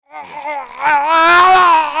Toss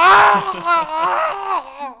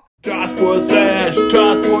for Sash,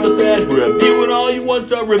 reviewing all you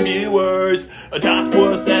one-star reviewers. A toss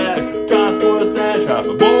for Sash, hop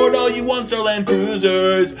aboard all you one-star Land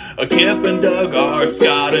Cruisers. A Kip and Doug are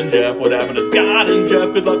Scott and Jeff. What happened to Scott and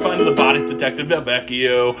Jeff? Good luck finding the bodies, Detective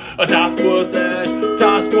Delvecchio. A toss for Sash,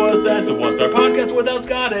 a one-star podcast without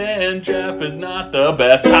Scott and Jeff is not the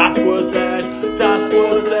best. Toss for Sash,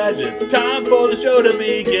 it's time for the show to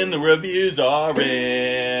begin. The reviews are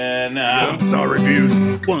in. One-star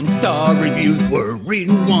reviews. We're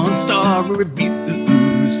reading one-star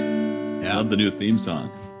reviews. I love the new theme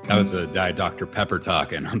song. That was a Diet Dr. Pepper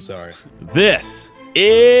talking. I'm sorry. This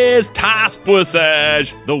is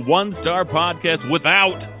Tosspussage, the one-star podcast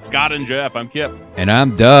without Scott and Jeff. I'm Kip. And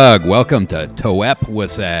I'm Doug. Welcome to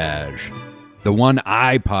Toepwissage, the one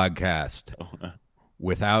eye podcast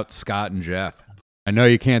without Scott and Jeff. I know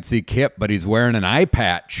you can't see Kip, but he's wearing an eye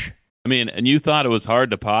patch. I mean, and you thought it was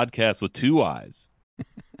hard to podcast with two eyes.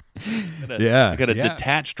 I got a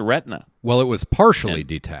detached retina. Well, it was partially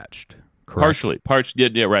detached. Correct.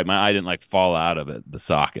 Partially. Yeah, right. My eye didn't fall out of it, the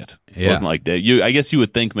socket. It yeah. wasn't like that. I guess you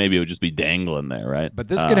would think maybe it would just be dangling there, right? But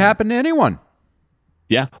this could happen to anyone.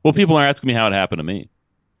 Yeah. Well, people are asking me how it happened to me,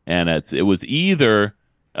 and it was either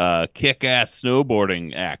a kick-ass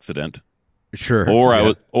snowboarding accident, sure,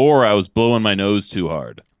 or I was blowing my nose too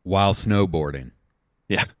hard while snowboarding.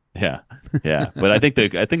 Yeah. But I think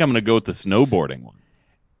I'm going to go with the snowboarding one.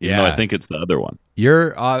 Even though I think it's the other one.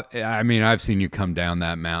 I've seen you come down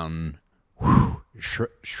that mountain.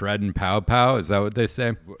 Shred and pow. Is that what they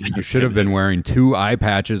say? You should have been wearing two eye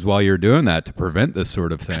patches while you're doing that to prevent this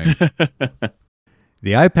sort of thing.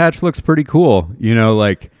 The eye patch looks pretty cool. You know,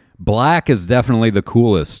 like black is definitely the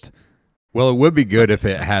coolest. Well, it would be good if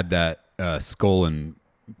it had that skull and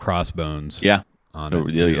crossbones. Yeah. On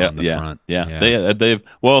it too, on the front. Yeah. They've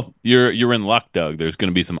well, you're in luck, Doug. There's going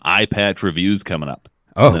to be some eye patch reviews coming up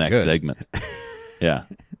in the next segment. Yeah.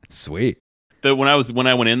 Sweet. When I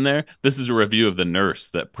went in there, this is a review of the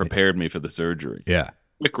nurse that prepared me for the surgery. Yeah.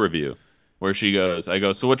 Quick review where I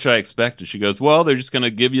go, so what should I expect? And she goes, well, they're just going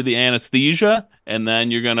to give you the anesthesia, and then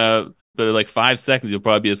they're like 5 seconds, you'll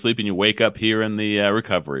probably be asleep, and you wake up here in the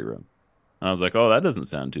recovery room. And I was like, oh, that doesn't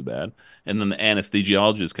sound too bad. And then the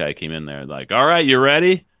anesthesiologist guy came in there like, all right, you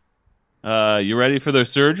ready? You ready for their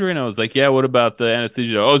surgery? And I was like, yeah, what about the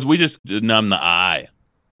anesthesia? Oh, we just numb the eye.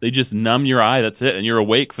 They just numb your eye, that's it, and you're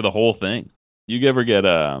awake for the whole thing. You ever get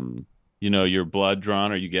your blood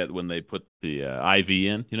drawn, or you get when they put the IV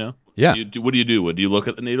in, Yeah. What do you do? Do you look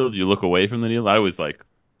at the needle? Do you look away from the needle? I always like,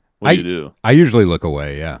 what do you do? I usually look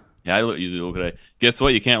away, yeah. Yeah, I usually look away. Guess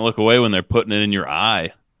what? You can't look away when they're putting it in your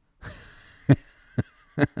eye.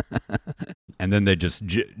 And then they just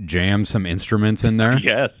jam some instruments in there?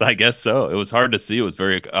 Yes, I guess so. It was hard to see. It was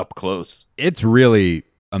very up close. It's really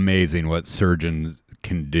amazing what surgeons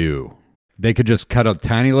can do. They could just cut a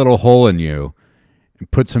tiny little hole in you and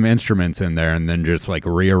put some instruments in there and then just like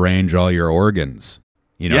rearrange all your organs.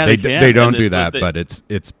 They don't do that, but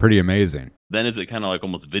it's pretty amazing. Then is it kind of like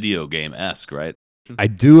almost video game-esque, right? I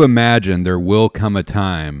do imagine there will come a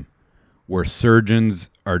time where surgeons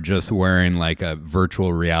are just wearing like a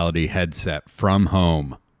virtual reality headset from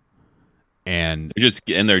home. And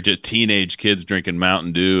they're just teenage kids drinking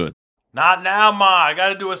Mountain Dew. Not now, Ma. I got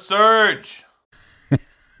to do a surge.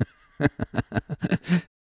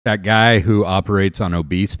 That guy who operates on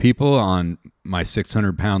obese people on My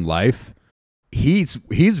 600-Pound Life, he's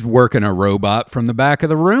working a robot from the back of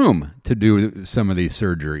the room to do some of these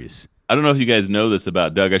surgeries. I don't know if you guys know this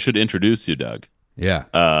about Doug. I should introduce you, Doug. Yeah.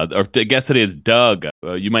 Our guest today is Doug.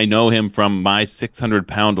 You might know him from My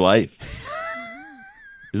 600-Pound Life.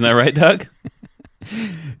 Isn't that right, Doug?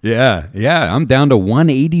 Yeah. I'm down to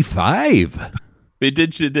 185.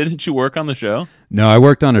 Didn't you work on the show? No, I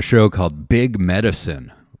worked on a show called Big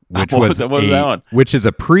Medicine, which which is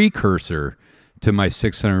a precursor to My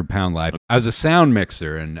 600-Pound Life. I was a sound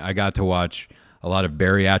mixer, and I got to watch a lot of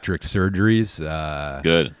bariatric surgeries.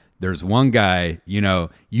 Good. There's one guy,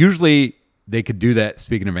 usually they could do that.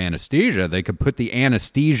 Speaking of anesthesia, they could put the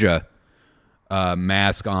anesthesia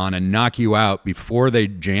mask on and knock you out before they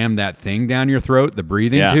jam that thing down your throat, the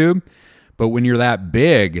breathing tube. But when you're that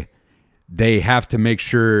big, they have to make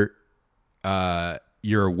sure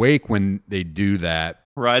you're awake when they do that.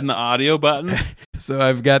 Riding the audio button. So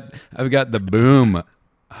I've got the boom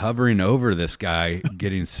hovering over this guy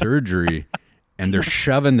getting surgery, and they're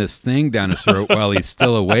shoving this thing down his throat while he's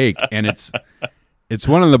still awake, and it's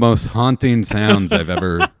one of the most haunting sounds I've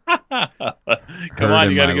ever heard. Come on,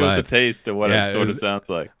 you got to give us a taste of what it sort of sounds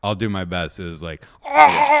like. I'll do my best. It was like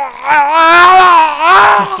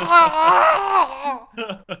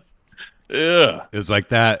Ugh. It was like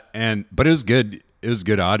that, but it was good. It was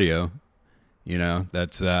good audio.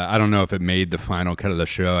 That's I don't know if it made the final cut of the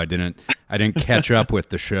show. I didn't catch up with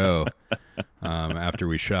the show after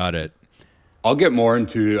we shot it. I'll get more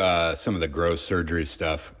into some of the gross surgery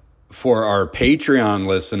stuff for our Patreon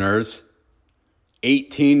listeners.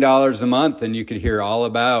 $18 a month, and you could hear all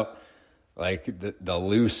about like the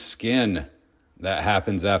loose skin that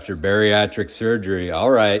happens after bariatric surgery.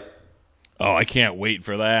 All right. Oh, I can't wait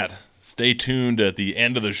for that. Stay tuned at the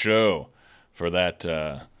end of the show for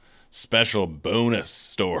that special bonus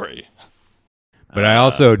story. But I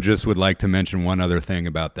also just would like to mention one other thing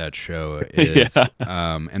about that show is,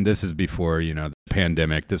 and this is before, the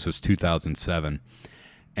pandemic. This was 2007.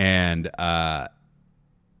 And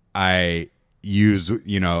I use,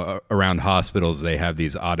 around hospitals, they have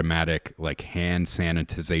these automatic like hand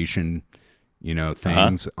sanitization,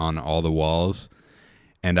 things on all the walls.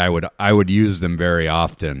 And I would use them very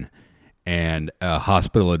often. And a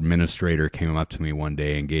hospital administrator came up to me one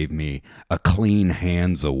day and gave me a Clean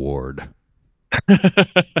Hands Award.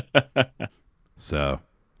 So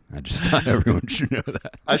I just thought everyone should know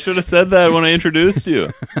that. I should have said that when I introduced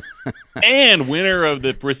you. And winner of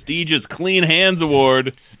the prestigious Clean Hands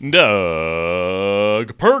Award,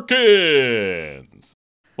 Doug Perkins.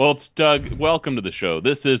 Well, it's Doug. Welcome to the show.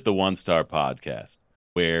 This is the One Star Podcast,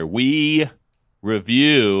 where we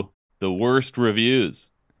review the worst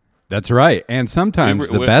reviews. That's right. And sometimes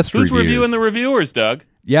the best reviews. Who's reviewing the reviewers, Doug?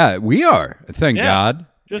 Yeah, we are. Thank God.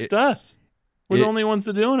 Just us. We're the only ones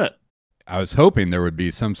that are doing it. I was hoping there would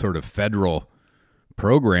be some sort of federal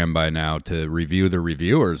program by now to review the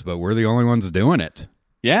reviewers, but we're the only ones doing it.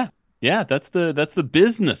 Yeah. Yeah, that's the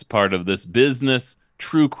business part of this business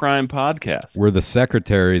true crime podcast. We're the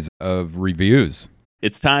secretaries of reviews.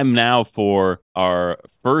 It's time now for our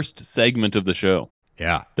first segment of the show.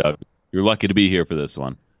 Yeah. Doug, you're lucky to be here for this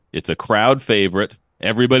one. It's a crowd favorite.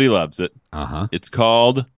 Everybody loves it. It's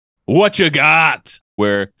called What You Got,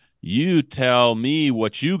 where you tell me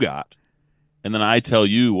what you got, and then I tell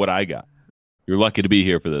you what I got. You're lucky to be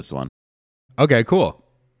here for this one. Okay, cool.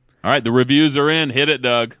 All right, the reviews are in. Hit it,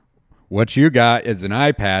 Doug. What you got is an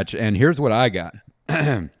eye patch, and here's what I got.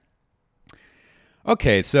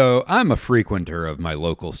 Okay, so I'm a frequenter of my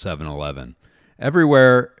local 7-Eleven.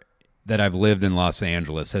 Everywhere that I've lived in Los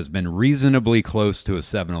Angeles has been reasonably close to a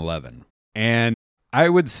 7-Eleven. And I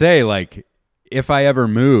would say, like, if I ever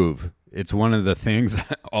move, it's one of the things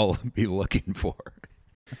I'll be looking for.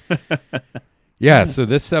 Yeah, so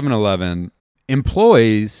this 7-Eleven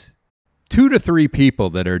employs 2 to 3 people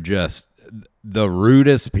that are just the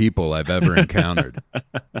rudest people I've ever encountered.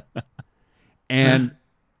 And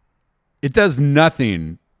it does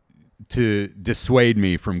nothing to dissuade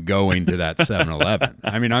me from going to that 7-Eleven.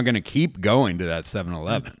 I mean, I'm going to keep going to that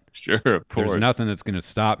 7-Eleven. Sure, of course. There's nothing that's going to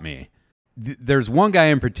stop me. There's one guy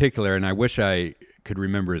in particular, and I wish I could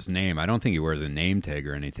remember his name. I don't think he wears a name tag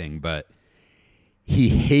or anything, but he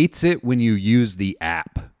hates it when you use the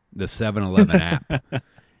app, the 7-Eleven app.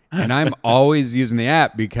 And I'm always using the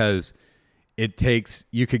app because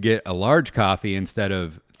you could get a large coffee instead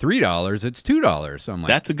of $3, it's $2. So I'm like,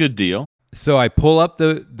 that's a good deal. So I pull up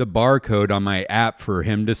the barcode on my app for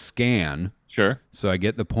him to scan. Sure. So I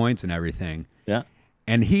get the points and everything. Yeah.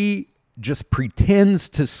 And he just pretends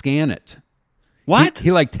to scan it. What?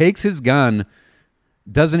 He like takes his gun,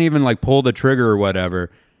 doesn't even like pull the trigger or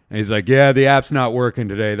whatever. And he's like, yeah, the app's not working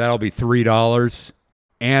today. That'll be $3.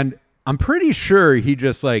 And I'm pretty sure he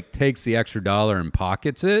just like takes the extra $1 and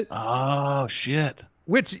pockets it. Oh, shit.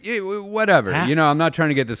 Which, whatever. You know, I'm not trying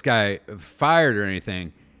to get this guy fired or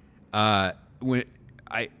anything.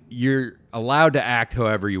 You're allowed to act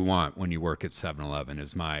however you want when you work at 7-Eleven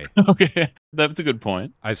is my... Okay, that's a good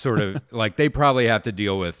point. I sort of, like, they probably have to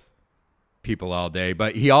deal with people all day,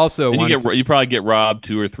 but he also you probably get robbed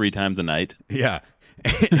 2 or 3 times a night. Yeah.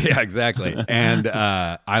 Yeah, exactly. And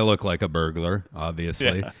I look like a burglar,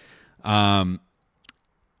 obviously. Yeah.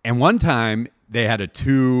 And one time they had a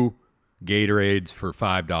 2 Gatorades for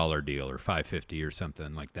 $5 deal or $5.50 or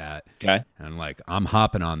something like that. Okay. And like, I'm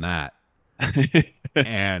hopping on that.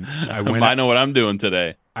 And I know what I'm doing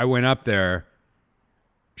today. I went up there,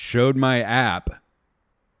 showed my app.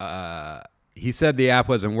 He said the app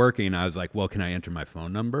wasn't working. I was like, well, can I enter my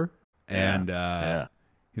phone number? And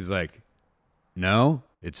he's like, no,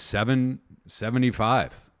 it's $7.75.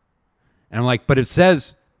 And I'm like, but it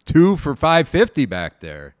says 2 for $5.50 back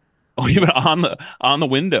there. Oh, even on the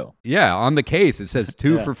window. Yeah, on the case it says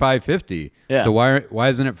 2 for $5.50. Yeah. So why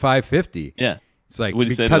isn't it $5.50? Yeah. It's like,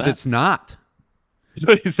 because it's not. Is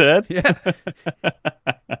what he said? Yeah.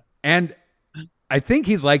 And I think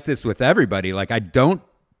he's like this with everybody. Like, I don't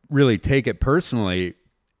really take it personally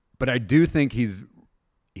But I do think he's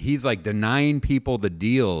like denying people the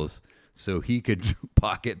deals so he could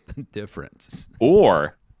pocket the difference.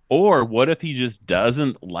 Or what if he just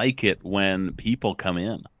doesn't like it when people come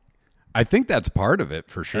in? I think that's part of it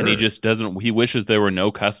for sure. And he just doesn't, he wishes there were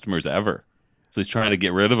no customers ever. So he's trying to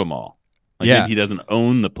get rid of them all. Like Yeah. maybe he doesn't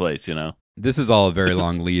own the place, This is all a very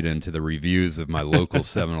long lead into the reviews of my local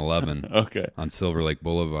 7-Eleven Okay. on Silver Lake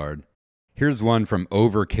Boulevard. Here's one from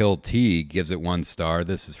Overkill T, gives it 1 star.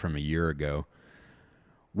 This is from a year ago.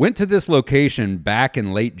 Went to this location back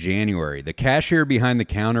in late January. The cashier behind the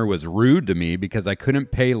counter was rude to me because I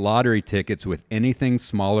couldn't pay lottery tickets with anything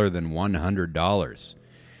smaller than $100.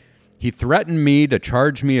 He threatened me to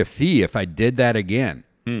charge me a fee if I did that again.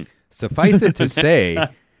 Suffice it to say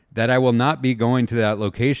that I will not be going to that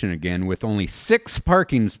location again with only 6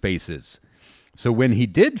 parking spaces. So when he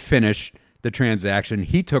did finish the transaction,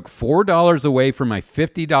 he took $4 away from my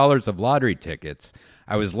 $50 of lottery tickets.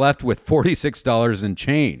 I was left with $46 in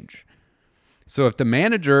change. So if the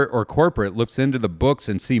manager or corporate looks into the books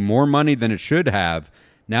and see more money than it should have,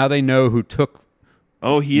 now they know who took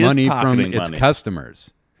money from its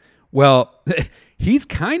customers. Well, he's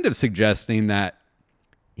kind of suggesting that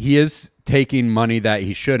he is taking money that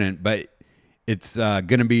he shouldn't, but it's going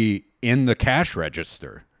to be in the cash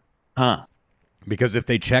register. Huh. Because if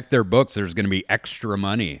they check their books, there's going to be extra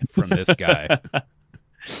money from this guy.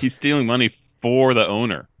 He's stealing money for the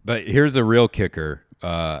owner. But here's a real kicker.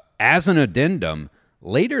 As an addendum,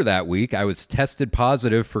 later that week, I was tested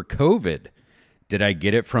positive for COVID. Did I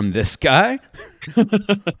get it from this guy?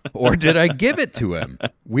 Or did I give it to him?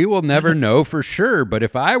 We will never know for sure, but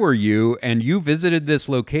if I were you and you visited this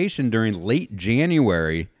location during late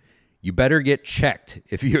January, you better get checked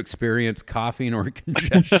if you experience coughing or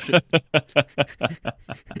congestion.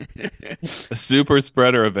 A super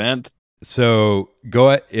spreader event. So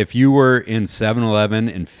if you were in 7-Eleven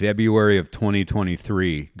in February of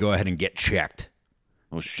 2023, go ahead and get checked.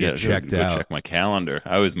 Oh shit! Checked out. Check my calendar.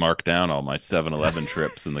 I always mark down all my 7-Eleven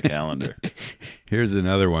trips in the calendar. Here's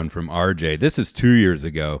another one from RJ. This is 2 years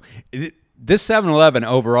ago. This 7-Eleven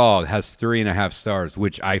overall has 3.5 stars,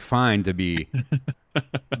 which I find to be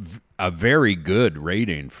a very good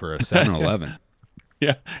rating for a 7-Eleven.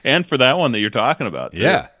 Yeah, and for that one that you're talking about, too.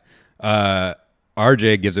 Yeah.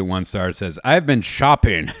 RJ gives it 1 star, says, I've been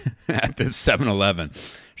shopping at this 7-Eleven.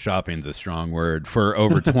 Shopping's a strong word. For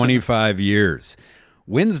over 25 years.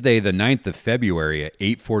 Wednesday, the 9th of February at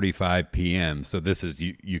 8:45 p.m. So this is,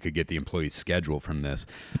 you could get the employee's schedule from this.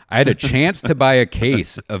 I had a chance to buy a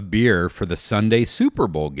case of beer for the Sunday Super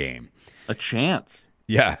Bowl game. A chance?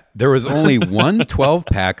 Yeah. There was only one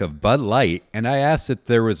 12-pack of Bud Light, and I asked if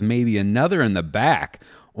there was maybe another in the back,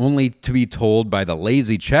 only to be told by the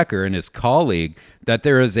lazy checker and his colleague that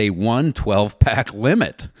there is a 1 12-pack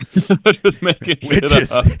limit, which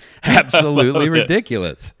is absolutely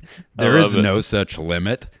ridiculous. There is no such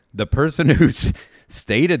limit. The person who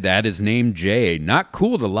stated that is named Jay. Not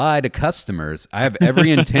cool to lie to customers. I have every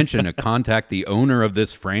intention to contact the owner of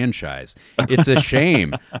this franchise. It's a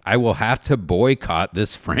shame. I will have to boycott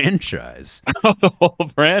this franchise. Oh, the whole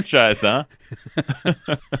franchise, huh?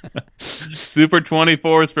 Super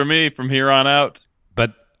 24s for me from here on out.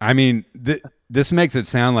 But, I mean, this makes it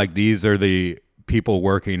sound like these are the people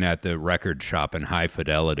working at the record shop in High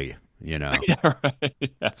Fidelity, Yeah, right. Yeah.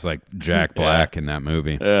 It's like Jack Black in that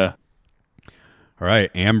movie. Yeah. All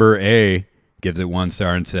right, Amber A gives it 1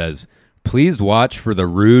 star and says, "Please watch for the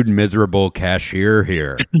rude, miserable cashier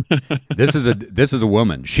here." This is a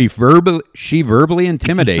woman. She verbally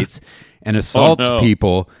intimidates and assaults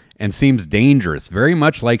people and seems dangerous, very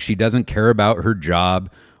much like she doesn't care about her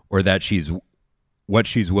job or that what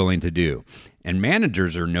she's willing to do. And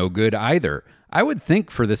managers are no good either. I would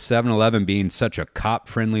think for this 7-Eleven being such a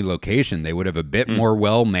cop-friendly location, they would have a bit more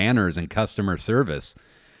well manners and customer service.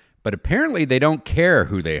 But apparently they don't care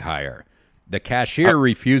who they hire. The cashier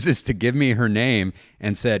refuses to give me her name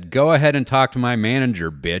and said, "Go ahead and talk to my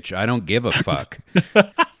manager, bitch. I don't give a fuck."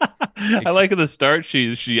 I like at the start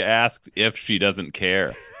she asks if she doesn't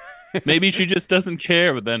care. Maybe she just doesn't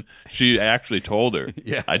care, but then she actually told her,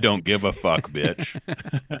 Yeah. "I don't give a fuck, bitch."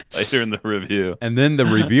 Later in the review. And then the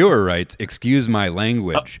reviewer writes, "Excuse my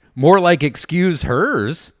language." More like excuse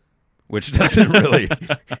hers, which doesn't really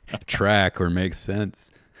track or make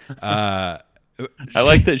sense. I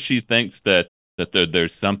like that she thinks that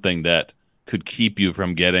there's something that could keep you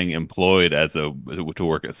from getting employed to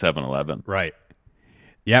work at 7-Eleven. Right.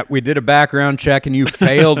 Yeah, we did a background check and you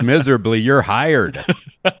failed miserably. You're hired.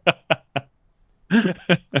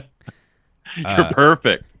 You're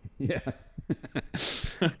perfect. Yeah.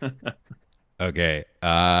 Okay.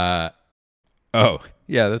 Oh,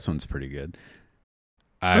 yeah, this one's pretty good.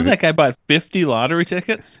 Remember that guy bought 50 lottery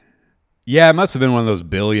tickets? Yeah, it must have been one of those $1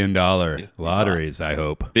 billion 50 lotteries, I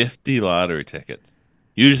hope. 50 lottery tickets.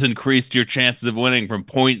 You just increased your chances of winning from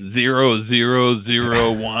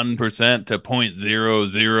 0.0001% to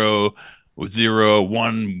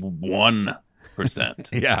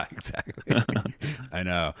 0.00011%. Yeah, exactly. I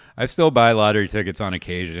know. I still buy lottery tickets on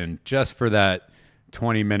occasion just for that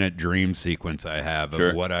 20-minute dream sequence I have of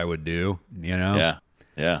Sure. what I would do, you know? Yeah.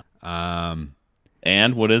 Yeah. Um,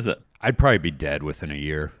 And what is it? I'd probably be dead within a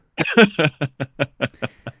year,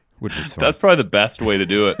 which is fun. That's probably the best way to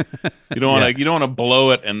do it. You don't want to Yeah. you don't want to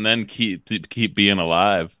blow it and then keep being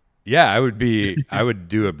alive. Yeah, I would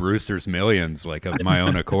do a Brewster's Millions like of my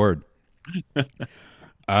own accord.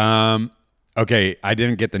 Okay, I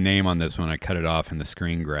didn't get the name on this one. I cut it off in the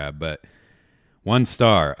screen grab, but 1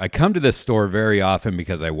 star. I come to this store very often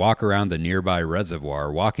because I walk around the nearby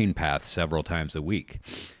reservoir walking path several times a week.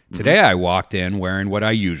 Today I walked in wearing what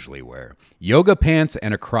I usually wear, yoga pants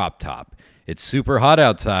and a crop top. It's super hot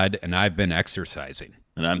outside and I've been exercising.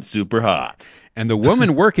 And I'm super hot. And the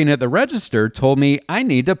woman working at the register told me I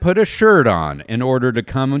need to put a shirt on in order to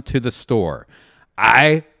come to the store.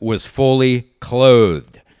 I was fully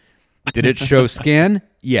clothed. Did it show skin?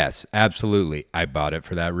 Yes, absolutely. I bought it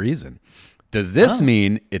for that reason. Does this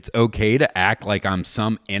mean it's okay to act like I'm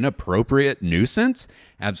some inappropriate nuisance?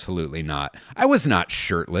 Absolutely not. I was not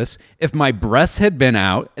shirtless. If my breasts had been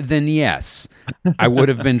out, then yes, I would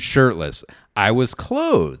have been shirtless. I was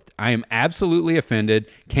clothed. I am absolutely offended.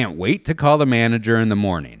 Can't wait to call the manager in the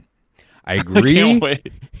morning. I agree. I can't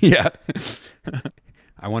wait. Yeah.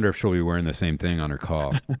 I wonder if she'll be wearing the same thing on her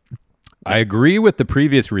call. I agree with the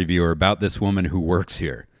previous reviewer about this woman who works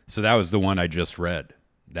here. So that was the one I just read.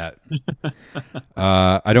 That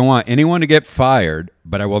I don't want anyone to get fired,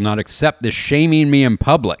 but I will not accept this shaming me in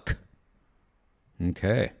public.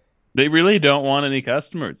 Okay. They really don't want any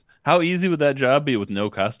customers. How easy would that job be with no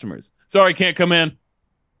customers? Sorry, can't come in.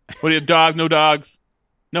 What do you have? Dog? No dogs.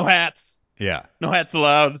 No hats. Yeah. No hats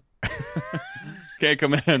allowed. Can't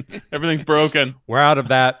come in. Everything's broken. We're out of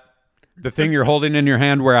that. The thing you're holding in your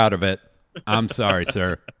hand, we're out of it. I'm sorry,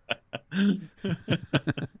 sir.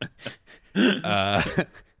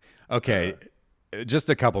 Okay, just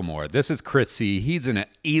a couple more. This is Chris C. He's an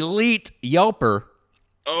elite Yelper.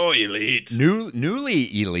 Oh, elite.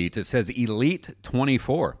 Newly elite. It says Elite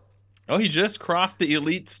 24. Oh, he just crossed the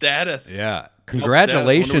elite status. Yeah. Wonder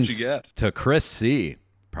Congratulations what you get. to Chris C.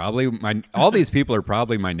 Probably all these people are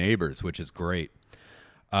probably my neighbors, which is great.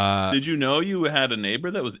 Did you know you had a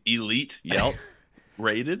neighbor that was elite Yelp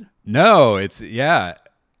rated? No, yeah.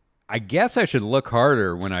 I guess I should look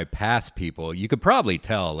harder when I pass people. You could probably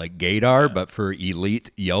tell, like Gaydar, but for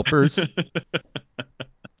elite Yelpers.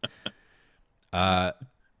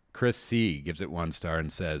 Chris C. gives it 1 star and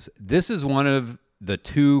says, this is one of the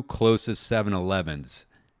 2 closest 7-Elevens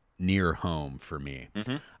near home for me.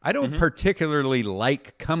 I don't particularly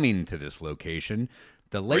like coming to this location.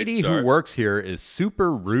 The lady who works here is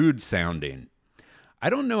super rude sounding. I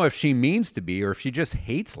don't know if she means to be or if she just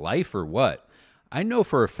hates life or what. I know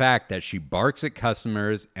for a fact that she barks at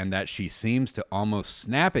customers and that she seems to almost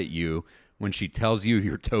snap at you when she tells you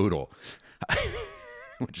your total.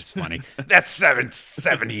 Which is funny. That's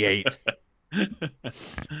 $7.78.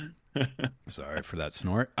 Sorry for that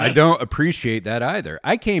snort. I don't appreciate that either.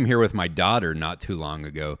 I came here with my daughter not too long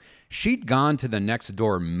ago. She'd gone to the next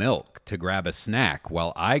door Milk to grab a snack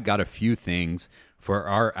while I got a few things for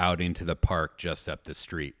our outing to the park just up the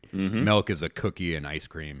street. Milk is a cookie and ice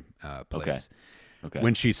cream place. Okay.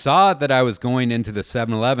 When she saw that I was going into the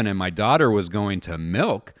 7-Eleven and my daughter was going to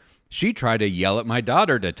Milk, she tried to yell at my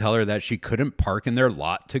daughter to tell her that she couldn't park in their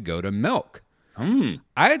lot to go to Milk. I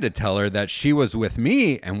had to tell her that she was with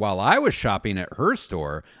me, and while I was shopping at her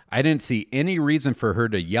store, I didn't see any reason for her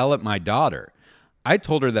to yell at my daughter. I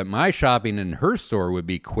told her that my shopping in her store would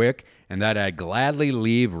be quick and that I'd gladly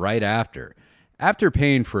leave right after. After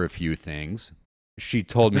paying for a few things, she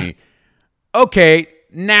told me, okay,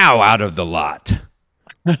 now out of the lot.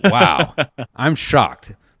 Wow. I'm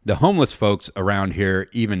shocked. The homeless folks around here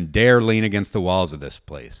even dare lean against the walls of this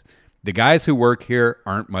place. The guys who work here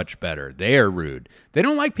aren't much better. They are rude. They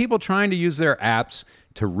don't like people trying to use their apps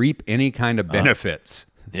to reap any kind of benefits.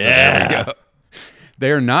 So there we go.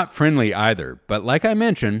 They are not friendly either. But like I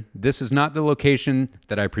mentioned, this is not the location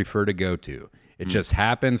that I prefer to go to. It just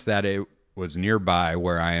happens that it was nearby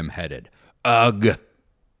where I am headed. Ugh.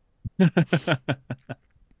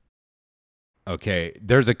 Okay,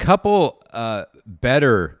 there's a couple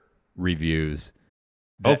better reviews.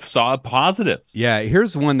 Saw positives. Yeah,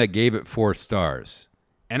 here's one that gave it 4 stars.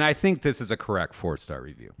 And I think this is a correct 4-star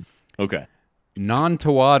review. Okay.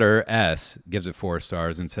 Non-to-water S gives it 4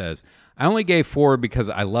 stars and says, I only gave 4 because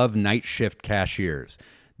I love night shift cashiers.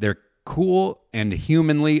 They're cool and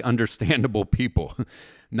humanly understandable people.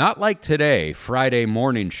 Not like today, Friday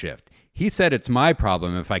morning shift. He said it's my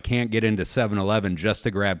problem if I can't get into 7-Eleven just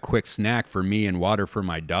to grab quick snack for me and water for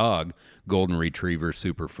my dog. Golden Retriever,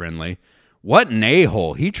 super friendly. What an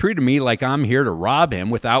a-hole. He treated me like I'm here to rob him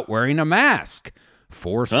without wearing a mask.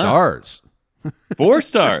 4 stars. 4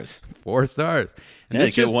 stars. 4 stars. And Yeah,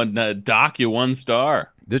 this get just, one dock you 1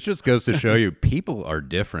 star. this just goes to show you people are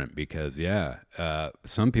different because,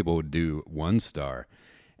 some people would do 1 star.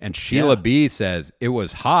 And Sheila B says, it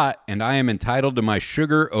was hot and I am entitled to my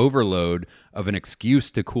sugar overload of an excuse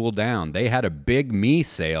to cool down. They had a big me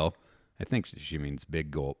sale. I think she means big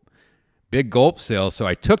gulp. Big gulp sale, so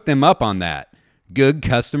I took them up on that. Good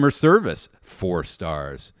customer service, 4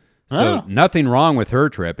 stars. So nothing wrong with her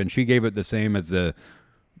trip, and she gave it the same as the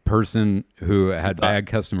person who had bad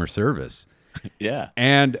customer service. Yeah.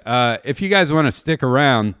 And if you guys want to stick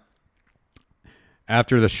around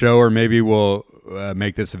after the show, or maybe we'll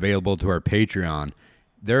make this available to our Patreon,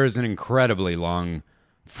 there is an incredibly long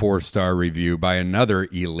 4-star review by another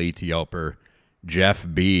elite Yelper, Jeff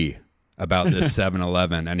B., about this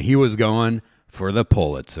 7-Eleven, and he was going for the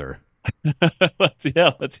Pulitzer.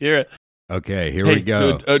 Let's hear it. Okay, here we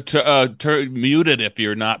go. Mute it if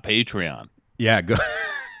you're not Patreon. Yeah, go.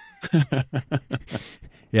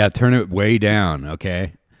 Yeah, turn it way down,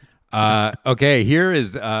 okay? Okay, here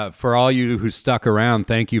is, for all you who stuck around,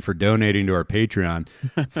 thank you for donating to our Patreon.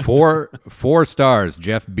 4 stars,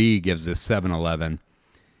 Jeff B. gives this 7-Eleven,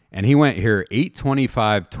 and he went here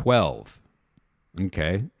 8/25/12.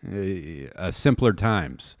 Okay, simpler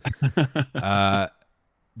times.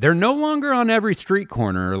 They're no longer on every street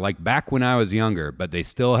corner like back when I was younger, but they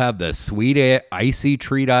still have the sweet, icy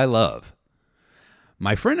treat I love.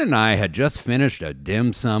 My friend and I had just finished a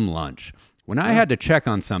dim sum lunch when I had to check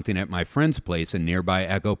on something at my friend's place in nearby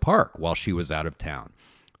Echo Park while she was out of town.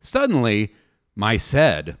 Suddenly, my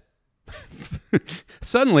said,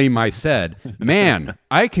 man,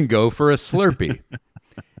 I can go for a Slurpee.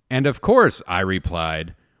 And of course, I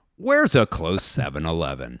replied, where's a close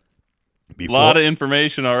 7-Eleven? A lot of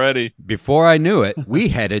information already. Before I knew it, we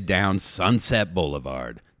headed down Sunset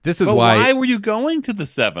Boulevard. Why were you going to the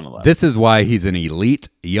 7-Eleven? This is why he's an elite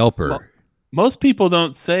Yelper. Most people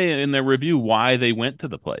don't say in their review why they went to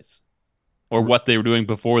the place or what they were doing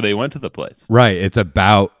before they went to the place. Right. It's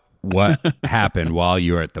about what happened while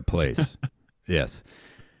you were at the place. Yes.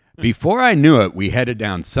 Before I knew it, we headed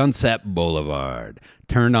down Sunset Boulevard,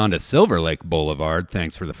 turned onto Silver Lake Boulevard,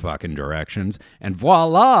 thanks for the fucking directions, and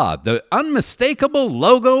voila, the unmistakable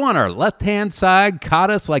logo on our left-hand side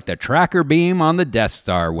caught us like the tracker beam on the Death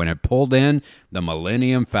Star when it pulled in the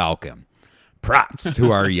Millennium Falcon. Props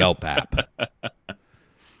to our Yelp app.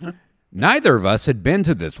 Neither of us had been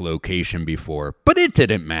to this location before, but it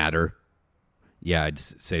didn't matter. Yeah, I'd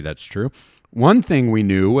say that's true. One thing we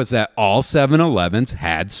knew was that all 7-Elevens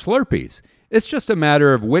had Slurpees. It's just a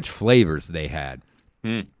matter of which flavors they had.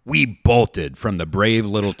 We bolted from the brave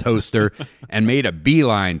little toaster and made a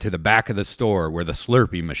beeline to the back of the store where the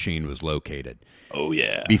Slurpee machine was located. Oh,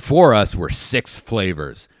 yeah. Before us were 6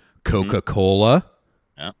 flavors. Coca-Cola,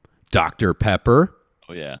 Dr. Pepper,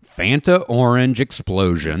 Fanta Orange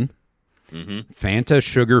Explosion, Fanta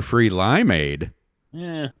Sugar-Free Limeade,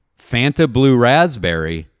 Fanta Blue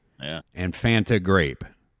Raspberry, and Fanta Grape.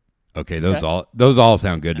 Okay, those all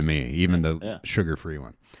sound good to me, even the sugar-free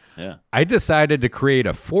one. Yeah. I decided to create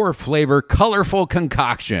a 4-flavor colorful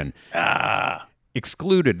concoction.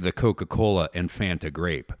 Excluded the Coca-Cola and Fanta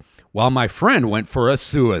Grape, while my friend went for a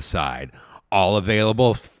suicide. All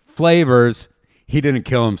available flavors. He didn't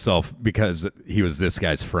kill himself because he was this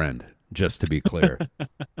guy's friend, just to be clear.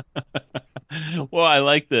 Well, I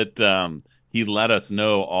like that he let us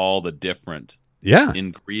know all the different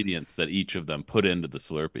ingredients that each of them put into the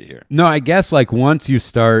Slurpee here. No, I guess like once you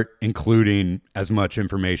start including as much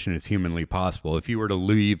information as humanly possible, if you were to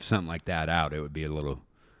leave something like that out, it would be a little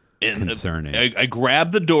concerning. I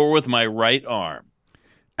grabbed the door with my right arm,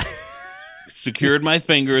 secured my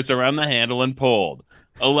fingers around the handle and pulled.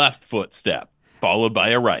 A left footstep, followed by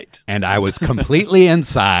a right. And I was completely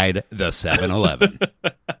inside the 7-Eleven.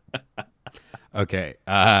 Okay.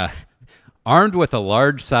 Armed with a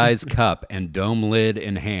large-size cup and dome lid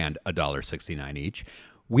in hand, $1.69 each,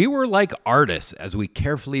 we were like artists as we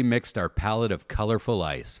carefully mixed our palette of colorful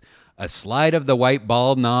ice. A slide of the white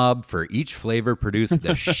ball knob for each flavor produced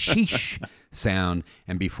the sheesh sound,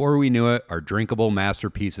 and before we knew it, our drinkable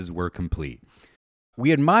masterpieces were complete.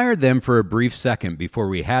 We admired them for a brief second before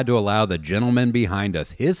we had to allow the gentleman behind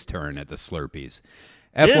us his turn at the Slurpees.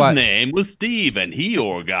 His FY name was Steve, and he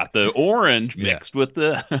got the orange Yeah. mixed with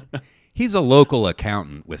the. He's a local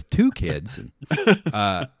accountant with 2 kids.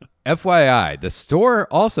 FYI, the store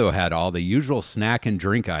also had all the usual snack and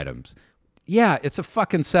drink items. Yeah, it's a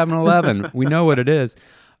fucking 7-Eleven. We know what it is.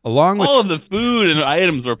 Along with All of the food and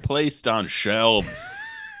items were placed on shelves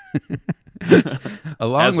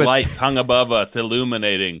along as with lights hung above us,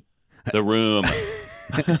 illuminating the room.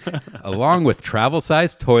 along with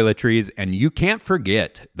travel-sized toiletries, and you can't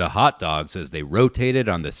forget the hot dogs as they rotated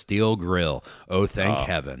on the steel grill. Oh, thank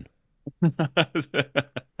heaven.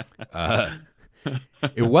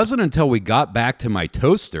 It wasn't until we got back to my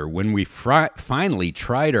toaster when we finally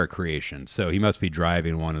tried our creation. So he must be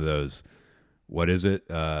driving one of those. What is it?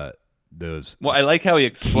 Those. Well, I like how he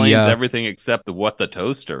explains Kia. everything except what the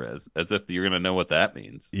toaster is, as if you're going to know what that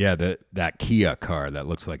means. Yeah, that Kia car that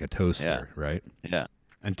looks like a toaster, right? Yeah.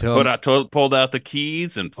 Until Pulled out the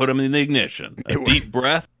keys and put them in the ignition. A deep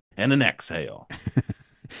breath and an exhale.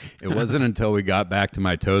 it wasn't until we got back to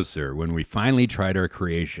my toaster when we finally tried our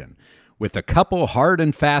creation. With a couple hard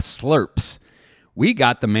and fast slurps, we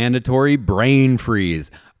got the mandatory brain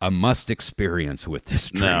freeze, a must experience with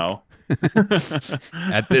this drink. No.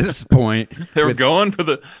 At this point, They were going for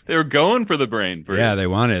the brain freeze. yeah, they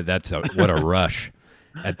wanted. What a rush.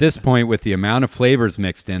 At this point, with the amount of flavors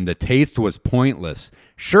mixed in, the taste was pointless.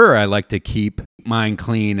 Sure, I like to keep mine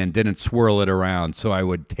clean and didn't swirl it around, so I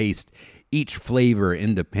would taste each flavor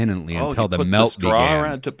independently until the melt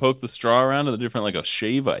began. To poke the straw around to the different, like a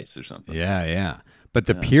shave ice or something. Yeah. But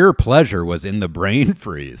the pure pleasure was in the brain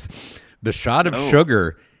freeze. The shot of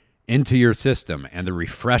sugar into your system and the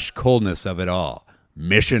refreshed coldness of it all.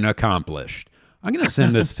 Mission accomplished. I'm going to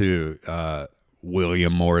send this to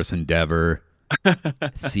William Morris Endeavor,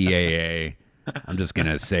 CAA. I'm just going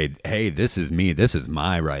to say, hey, this is me. This is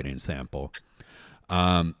my writing sample.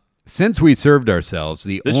 Since we served ourselves,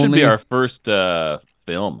 This should be our first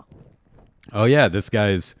film. Oh, yeah, this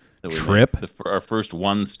guy's that we trip. make. Our first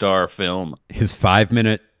 1-star film. His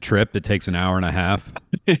 5-minute trip that takes an hour and a half.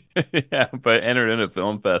 Yeah, but entered into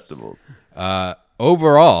film festivals.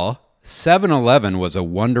 Overall, 7-Eleven was a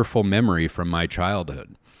wonderful memory from my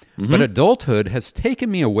childhood. But adulthood has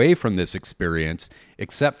taken me away from this experience,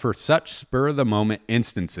 except for such spur-of-the-moment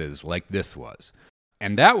instances like this was.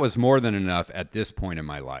 And that was more than enough at this point in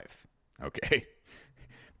my life. Okay?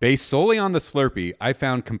 Based solely on the Slurpee, I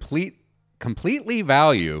found completely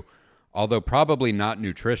value, although probably not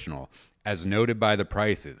nutritional, as noted by the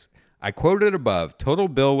prices. I quoted above, total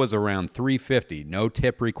bill was around $3.50, no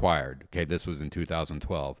tip required. Okay, this was in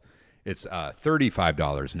 2012. It's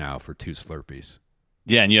 $35 now for 2 Slurpees.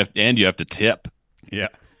 Yeah, and you have to tip. Yeah.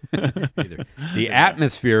 The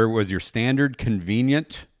atmosphere was your standard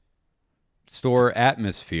convenient store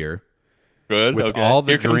atmosphere. Good. With okay. all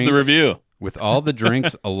the Here comes drinks, the review. With all the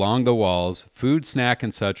drinks along the walls, food, snack,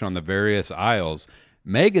 and such on the various aisles,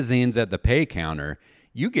 magazines at the pay counter.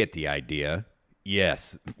 You get the idea.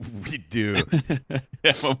 Yes, we do.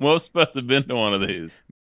 Yeah, well, most of us have been to one of these.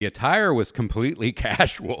 The attire was completely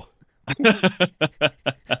casual.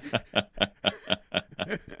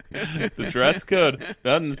 The dress code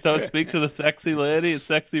doesn't speak to the sexy lady,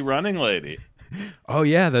 sexy running lady. Oh,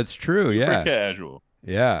 yeah, that's true. Super Yeah. casual.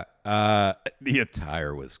 Yeah. The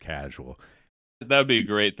attire was casual. That would be a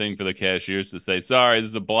great thing for the cashiers to say, sorry, this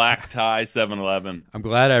is a black tie 7-Eleven. I'm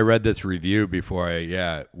glad I read this review before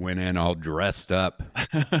I went in all dressed up.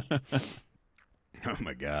 Oh,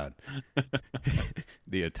 my God.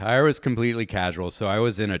 The attire was completely casual, so I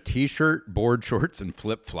was in a T-shirt, board shorts, and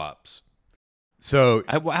flip-flops. So,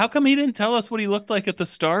 How come he didn't tell us what he looked like at the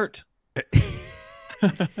start?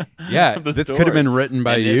 yeah, The this story. could have been written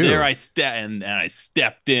by and you. There I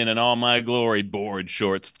stepped in all my glory, board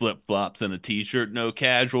shorts, flip-flops, and a T-shirt. No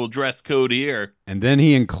casual dress code here. And then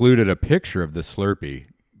he included a picture of the Slurpee.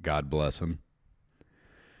 God bless him.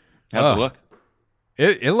 How's it look?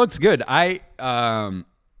 It looks good. I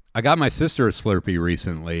got my sister a Slurpee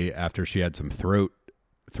recently after she had some throat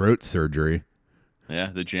surgery. Yeah,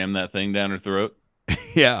 they jam that thing down her throat.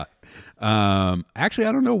 Yeah. Actually,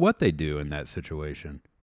 I don't know what they do in that situation,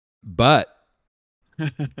 but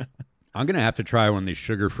I'm gonna have to try one of these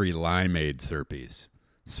sugar-free limeade Slurpees.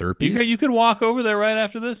 Slurpees? You could walk over there right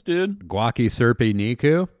after this, dude. Guaci Slurpee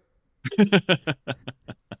Niku.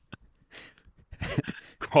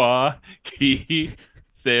 Qua ki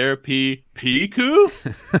serpi piku.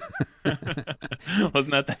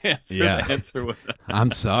 Wasn't that the answer? Yeah. The answer was.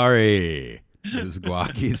 I'm sorry. It was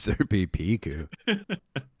Guaci Slurpee Piku.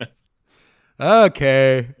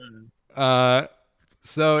 Okay.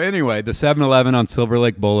 So anyway, the 7-Eleven on Silver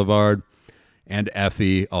Lake Boulevard and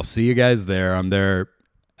Effie. I'll see you guys there. I'm there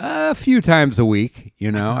A few times a week,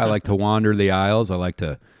 you know. I like to wander the aisles. I like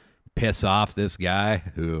to piss off this guy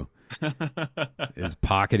who is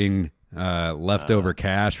pocketing leftover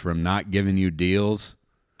cash from not giving you deals.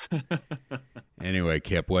 Anyway,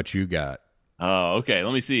 Kip, what you got? Oh, okay.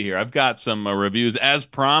 Let me see here. I've got some reviews as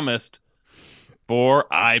promised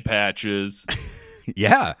for eye patches.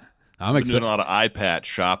 Yeah, I'm I've been doing excited. a lot of eye patch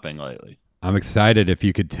shopping lately. I'm excited if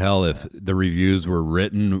you could tell if the reviews were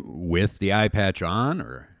written with the eye patch on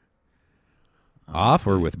or off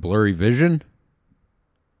or with blurry vision.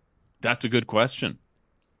 That's a good question.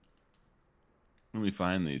 Let me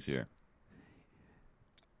find these here.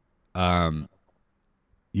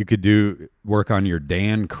 You could do work on your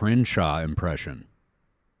Dan Crenshaw impression.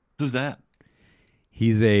 Who's that?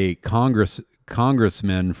 He's a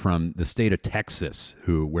congressman from the state of Texas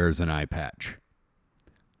who wears an eye patch.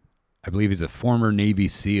 I believe he's a former Navy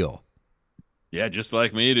SEAL. Yeah, just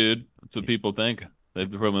like me, dude. That's what people think. They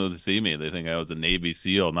probably see me. They think I was a Navy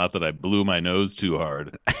SEAL. Not that I blew my nose too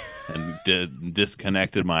hard and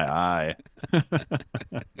disconnected my eye. I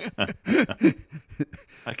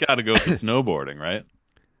gotta go for snowboarding, right?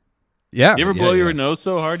 Yeah. You ever yeah, blow your yeah. nose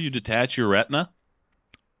so hard you detach your retina?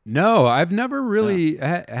 No, I've never really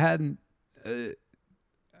hadn't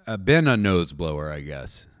been a nose blower, I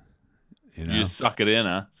guess. You know? You just suck it in,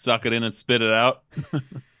 huh? Suck it in and spit it out.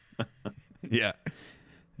 Yeah.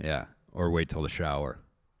 Yeah. Or wait till the shower.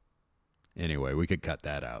 Anyway, we could cut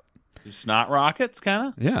that out. Snot rockets, kind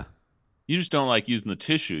of. Yeah. You just don't like using the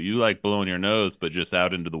tissue. You like blowing your nose, but just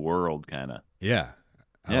out into the world, kind of. Yeah.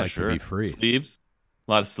 I Yeah, like sure. to be free. Sleeves,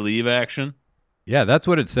 a lot of sleeve action. Yeah, that's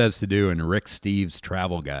what it says to do in Rick Steves'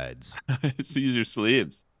 travel guides. Just use your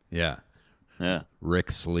sleeves. Yeah. Yeah.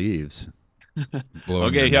 Rick Sleeves. Blowing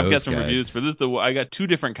Okay, your I've got nose some guides. reviews for this. I got two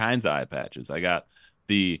different kinds of eye patches. I got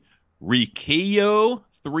the Rikeo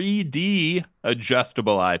 3D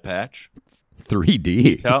adjustable eye patch.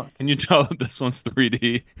 3D. Can you tell that this one's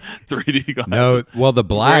 3D? 3D glasses. No, well, the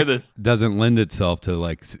black this. doesn't lend itself to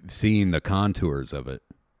like seeing the contours of it.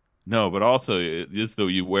 No, but also just though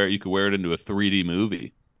you could wear it into a 3D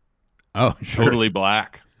movie. Oh, sure. Totally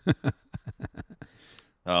black.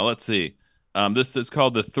 Let's see. This is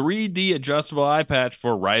called the 3D adjustable eye patch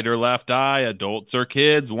for right or left eye, adults or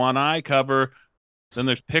kids, one eye cover. Then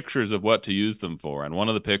there's pictures of what to use them for. And one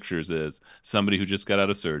of the pictures is somebody who just got out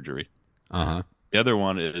of surgery. Uh-huh. The other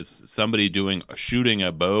one is somebody shooting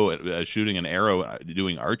a bow, shooting an arrow,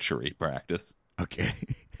 doing archery practice. Okay.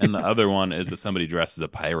 And the other one is that somebody dressed as a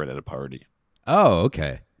pirate at a party. Oh,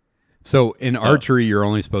 okay. So in archery, you're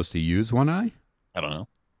only supposed to use one eye? I don't know.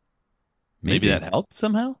 Maybe that helps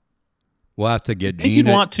somehow. We'll have to get I think you'd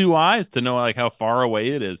Gina. want two eyes to know like how far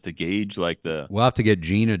away it is to gauge like the. We'll have to get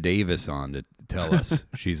Gina Davis on to tell us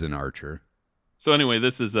she's an archer. So anyway,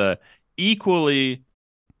 this is equally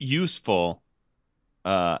useful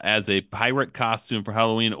as a pirate costume for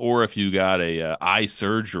Halloween, or if you got a eye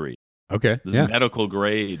surgery. Okay. This Yeah. is medical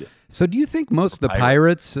grade. So do you think most of the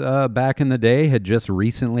pirates back in the day had just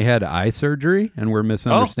recently had eye surgery and were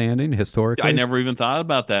misunderstanding historically? I never even thought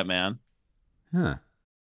about that, man. Huh.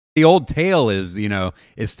 The old tale is,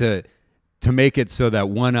 is to make it so that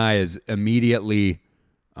one eye is immediately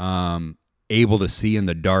able to see in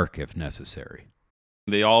the dark if necessary.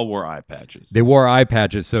 They all wore eye patches. They wore eye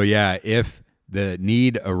patches, so yeah, if the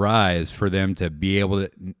need arise for them to be able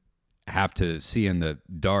to have to see in the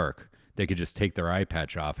dark, they could just take their eye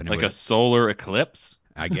patch off and like a solar eclipse.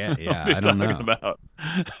 I get, yeah, What are I don't you know. talking about?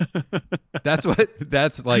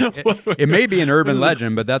 That's like it may be an urban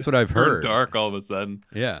legend, but that's what I've heard. Dark all of a sudden.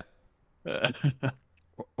 Yeah.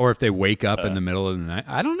 Or if they wake up in the middle of the night.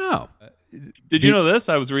 I don't know. Did you know this?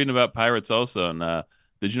 I was reading about pirates also, and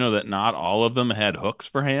did you know that not all of them had hooks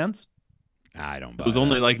for hands? I don't buy It was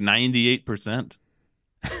only like 98%.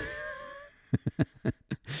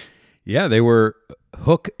 Yeah, they were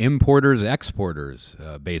hook importers, exporters,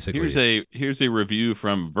 basically. Here's a review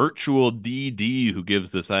from Virtual DD, who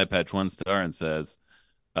gives this eye patch 1 star and says,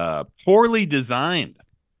 poorly designed.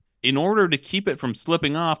 In order to keep it from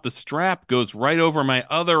slipping off, the strap goes right over my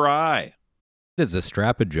other eye. Is the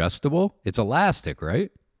strap adjustable? It's elastic,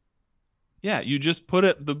 right? Yeah, you just put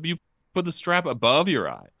you put the strap above your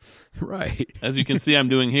eye. Right. As you can see, I'm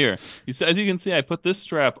doing here. As you can see, I put this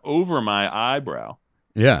strap over my eyebrow.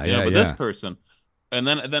 Yeah, But this person, and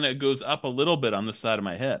then it goes up a little bit on the side of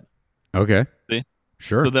my head. Okay. See?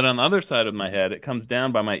 Sure. So that on the other side of my head, it comes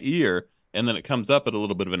down by my ear, and then it comes up at a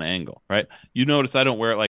little bit of an angle, right? You notice I don't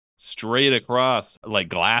wear it like straight across like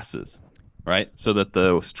glasses, right? So that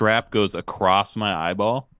the strap goes across my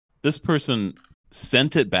eyeball. This person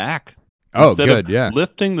sent it back. Oh, Instead good, of yeah.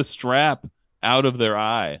 lifting the strap out of their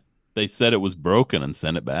eye, They said it was broken and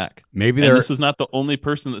sent it back. Maybe And their this was not the only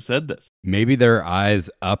person that said this. maybe their eyes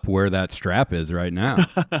up where that strap is right now.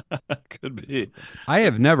 Could be. I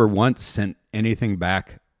have never once sent anything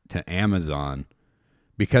back to Amazon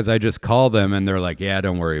because I just call them and they're like, "Yeah,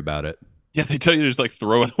 don't worry about it." Yeah, they tell you to just like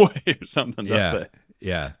throw it away or something, don't Yeah, they?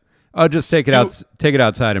 yeah. Oh, just take it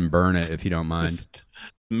outside and burn it if you don't mind.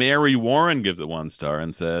 Mary Warren gives it 1 star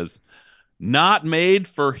and says, "Not made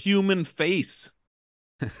for human face."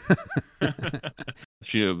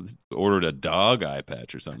 She ordered a dog eye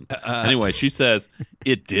patch or something. Anyway, she says,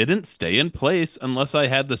 "It didn't stay in place unless I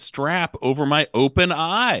had the strap over my open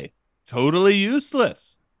eye. Totally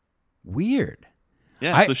useless." Weird.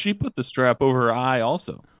 Yeah, so she put the strap over her eye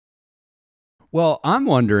also. Well, I'm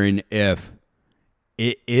wondering if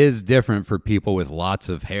it is different for people with lots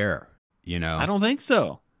of hair, you know? I don't think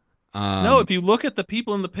so. No, if you look at the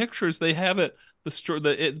people in the pictures, they have it.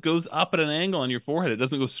 It goes up at an angle on your forehead. It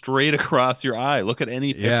doesn't go straight across your eye. Look at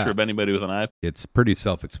any picture of anybody with an eye. It's pretty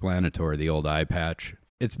self-explanatory, the old eye patch.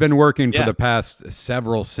 It's been working for the past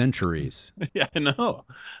several centuries. Yeah, I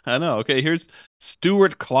know. Okay, here's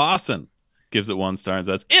Stuart Clausen gives it 1 star and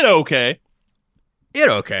says, "It okay." It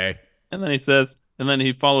okay. And then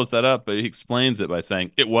he follows that up, but he explains it by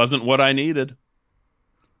saying, "It wasn't what I needed."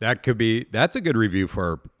 That's a good review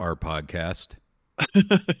for our podcast.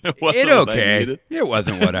 It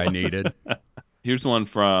wasn't what I needed. Here's one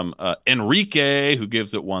from Enrique, who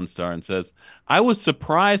gives it 1 star and says, "I was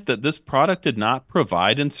surprised that this product did not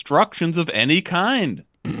provide instructions of any kind."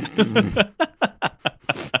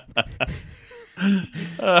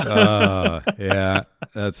 Yeah,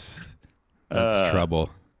 that's trouble.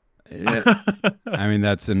 I mean,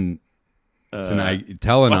 that's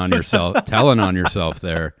telling on yourself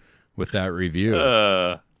there with that review.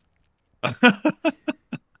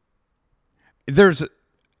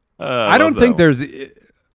 I don't think there's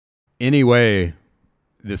any way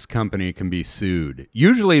this company can be sued.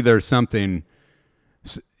 Usually there's something,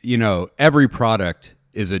 every product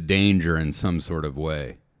is a danger in some sort of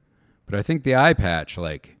way. But I think the eye patch,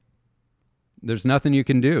 there's nothing you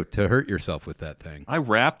can do to hurt yourself with that thing. I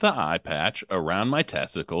wrapped the eye patch around my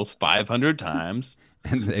testicles 500 times.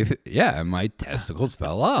 And my testicles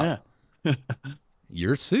fell off. Yeah.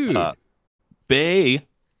 You're sued. Bay,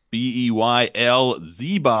 Beylzebub,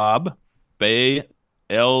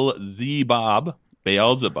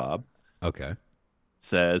 Beelzebub. Okay.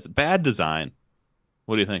 Says, "Bad design."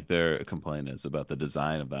 What do you think their complaint is about the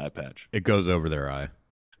design of the eye patch? It goes over their eye.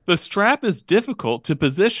 "The strap is difficult to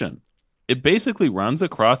position. It basically runs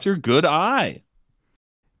across your good eye."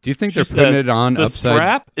 Do you think they're putting it on the upside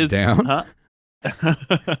strap is, down? Huh?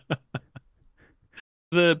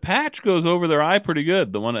 The patch goes over their eye pretty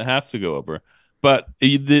good, the one it has to go over. But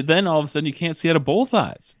then all of a sudden you can't see out of both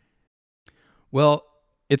eyes. Well,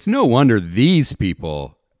 it's no wonder these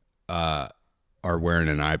people are wearing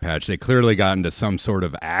an eye patch. They clearly got into some sort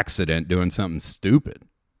of accident doing something stupid.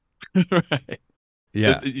 Right.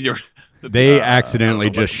 Yeah. They accidentally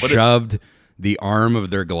just shoved the arm of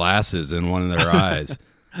their glasses in one of their eyes.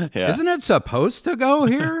 Yeah. Isn't it supposed to go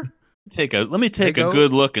here? Let me take a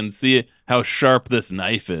good look and see how sharp this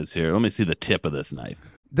knife is here. Let me see the tip of this knife.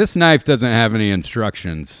 This knife doesn't have any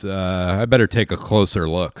instructions. I better take a closer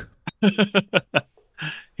look.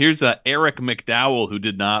 Here's Eric McDowell, who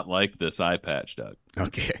did not like this eye patch, Doug.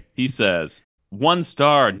 Okay. He says, 1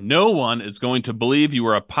 star, "No one is going to believe you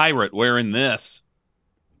were a pirate wearing this."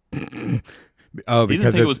 Oh, he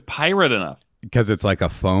didn't think it was pirate enough. Because it's like a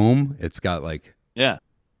foam. It's got Yeah.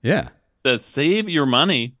 Yeah. Says, "Save your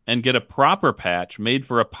money and get a proper patch made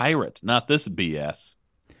for a pirate, not this BS."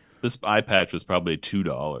 This eye patch was probably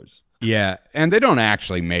 $2. Yeah, and they don't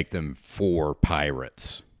actually make them for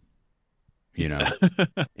pirates,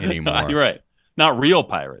 anymore. You're right. Not real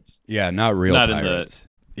pirates. Yeah, not real pirates.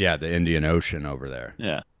 The Indian Ocean over there.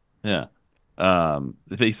 Yeah, yeah.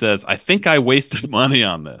 He says, "I think I wasted money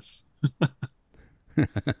on this."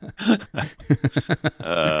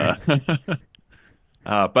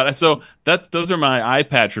 But so those are my eye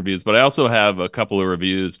patch reviews. But I also have a couple of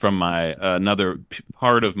reviews from my another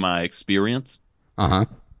part of my experience.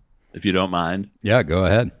 If you don't mind. Yeah, go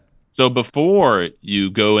ahead. So before you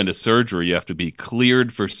go into surgery, you have to be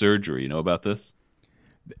cleared for surgery. You know about this?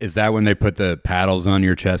 Is that when they put the paddles on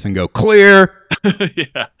your chest and go clear?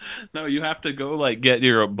 Yeah. No, you have to go get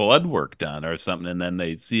your blood work done or something, and then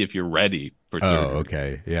they see if you're ready for surgery. Oh,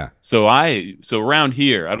 okay. Yeah. So around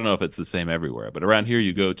here, I don't know if it's the same everywhere, but around here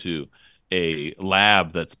you go to a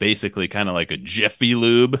lab that's basically kind of like a Jiffy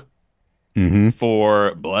Lube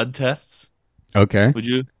for blood tests. Okay. Would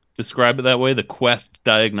you describe it that way? The Quest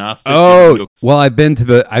Diagnostics. Oh, well, I've been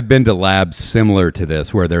to labs similar to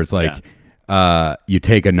this where there's like, you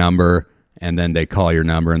take a number and then they call your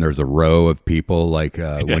number and there's a row of people like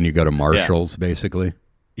when you go to Marshall's, basically.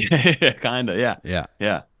 Yeah, kind of. Yeah. Yeah.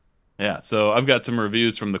 Yeah. Yeah. So I've got some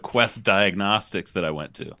reviews from the Quest Diagnostics that I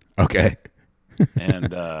went to, Okay.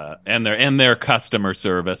 and their customer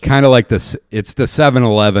service. Kind of like this. It's the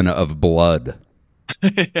 7-Eleven of blood.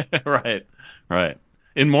 Right. Right.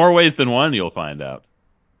 In more ways than one, you'll find out.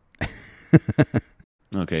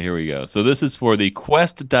 Okay, here we go. So this is for the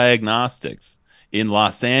Quest Diagnostics in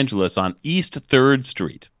Los Angeles on East 3rd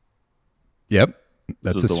Street. Yep. This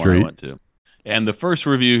That's was a the street. one I went to. And the first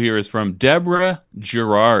review here is from Deborah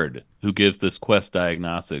Gerard, who gives this Quest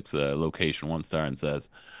Diagnostics location 1 star and says,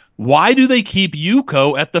 "Why do they keep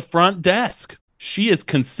Yuko at the front desk? She is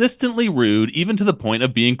consistently rude, even to the point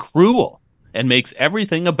of being cruel, and makes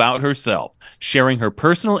everything about herself, sharing her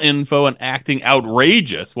personal info and acting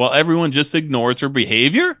outrageous while everyone just ignores her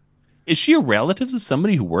behavior. Is she a relative of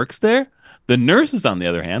somebody who works there? The nurses, on the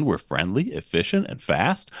other hand, were friendly, efficient, and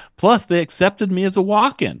fast. Plus, they accepted me as a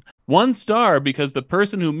walk-in. 1 star because the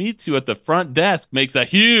person who meets you at the front desk makes a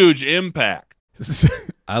huge impact."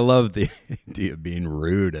 I love the idea of being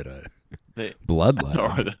rude at a blood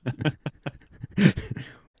lab.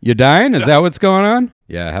 You dying? Is that what's going on?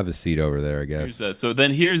 Yeah, have a seat over there, I guess. So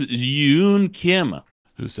then here's Yoon Kim,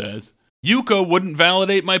 who says, "Yuko wouldn't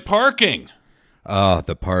validate my parking." Oh,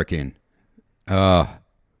 the parking. Oh,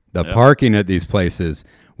 the parking at these places.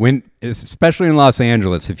 Especially in Los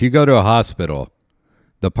Angeles, if you go to a hospital,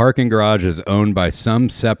 the parking garage is owned by some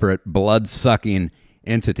separate blood-sucking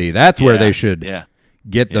entity. That's where they should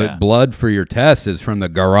get the blood for your tests, is from the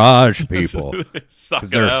garage people. Because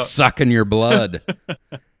they're sucking your blood.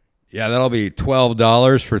 Yeah, that'll be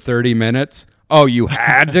 $12 for 30 minutes. Oh, you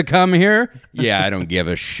had to come here? Yeah, I don't give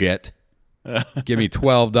a shit. Give me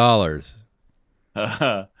 $12.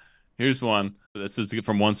 Here's one. This is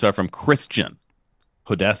from 1 star from Christian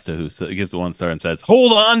Podesta, who gives a 1 star and says,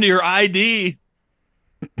 "Hold on to your ID."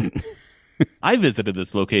 I visited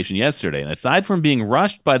this location yesterday, and aside from being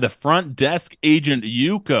rushed by the front desk agent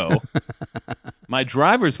Yuko, my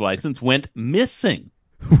driver's license went missing.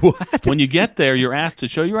 What? When you get there, you're asked to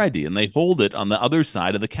show your ID, and they hold it on the other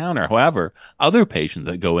side of the counter. However, other patients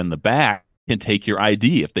that go in the back can take your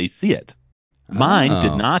ID if they see it. Mine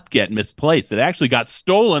did not get misplaced. It actually got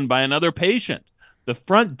stolen by another patient. The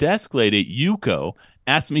front desk lady, Yuko,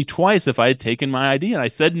 asked me twice if I had taken my ID, and I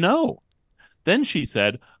said no. Then she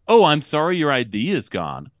said, "Oh, I'm sorry, your ID is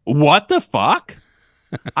gone." What the fuck?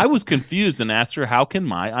 I was confused and asked her, "How can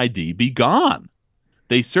my ID be gone?"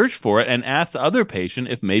 They searched for it and asked the other patient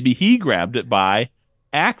if maybe he grabbed it by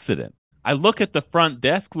accident. I look at the front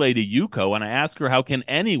desk lady, Yuko, and I ask her, how can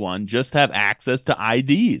anyone just have access to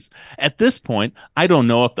IDs? At this point, I don't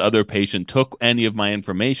know if the other patient took any of my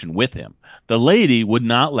information with him. The lady would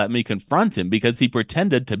not let me confront him because he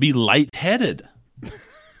pretended to be lightheaded.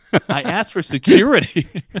 I asked for security.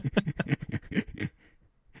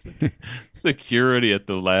 Security at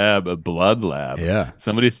the lab, a blood lab. Yeah.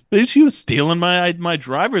 He was stealing my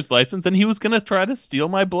driver's license, and he was going to try to steal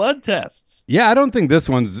my blood tests. Yeah, I don't think this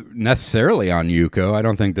one's necessarily on Yuko. I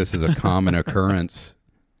don't think this is a common occurrence.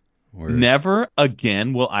 Never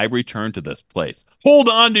again will I return to this place. Hold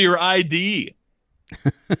on to your ID.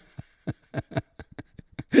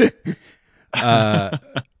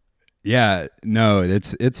 Yeah, no,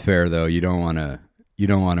 it's fair though. You don't want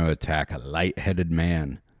to attack a lightheaded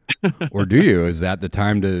man. Or do you? Is that the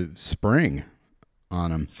time to spring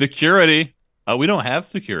on him? Security. We don't have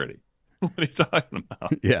security. What are you talking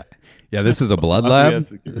about? Yeah. This is a blood lab,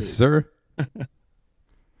 sir.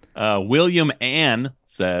 William Ann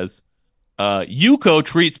says, Yuko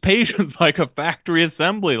treats patients like a factory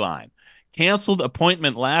assembly line. Canceled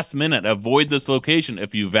appointment last minute. Avoid this location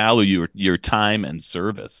if you value your time and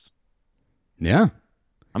service. Yeah.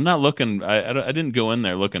 I'm not looking. I didn't go in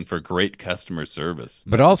there looking for great customer service.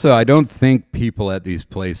 But also, I don't think people at these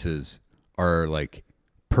places are like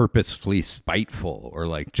purposefully spiteful or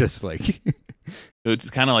like just like. It's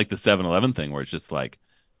kind of like the 7-Eleven thing where it's just like,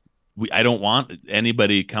 I don't want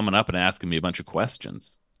anybody coming up and asking me a bunch of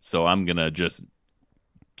questions. So I'm going to just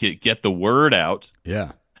get the word out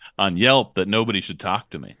on Yelp that nobody should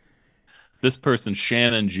talk to me. This person,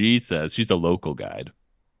 Shannon G, says she's a local guide.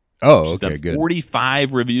 Oh, She's okay, done good.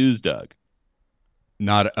 45 reviews, Doug.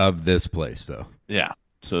 Not of this place, though. Yeah.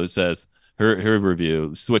 So it says her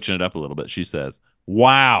review, switching it up a little bit. She says,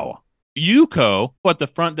 "Wow, Yuko at the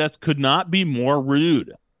front desk could not be more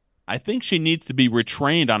rude. I think she needs to be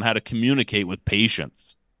retrained on how to communicate with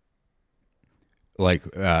patients." Like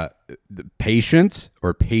the patients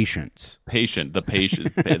or patients? The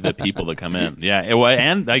patient, the people that come in. Yeah, well,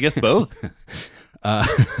 and I guess both.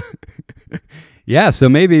 Yeah, so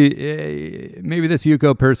maybe this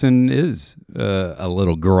Yuko person is a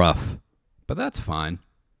little gruff, but that's fine.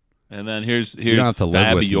 And then here's You don't have to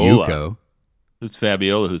live with Fabiola. Yuko. Who's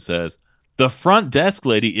Fabiola? Who says the front desk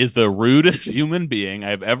lady is the rudest human being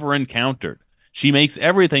I've ever encountered. She makes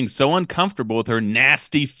everything so uncomfortable with her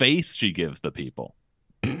nasty face she gives the people.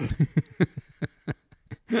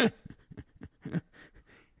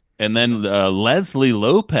 And then Leslie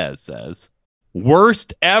Lopez says,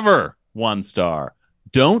 worst ever, 1 star.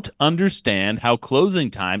 Don't understand how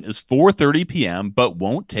closing time is 4:30 p.m. but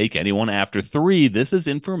won't take anyone after 3. This is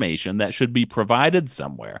information that should be provided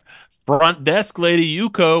somewhere. Front desk lady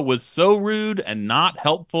Yuko was so rude and not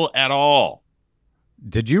helpful at all.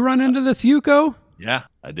 Did you run into this Yuko? Yeah,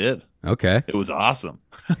 I did. Okay. It was awesome.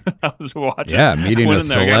 I was watching. Yeah, meeting a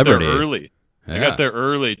celebrity. I got there early. Yeah. I got there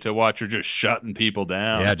early to watch her just shutting people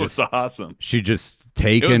down. Yeah, it was awesome. She just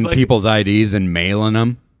taking people's IDs and mailing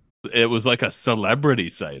them. It was like a celebrity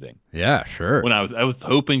sighting. Yeah, sure. When I was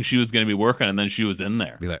hoping she was going to be working, and then she was in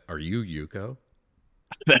there. Be like, "Are you Yuko?"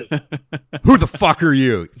 Who the fuck are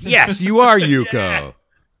you? Yes, you are Yuko. Yes.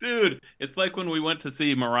 Dude, it's like when we went to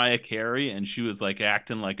see Mariah Carey and she was like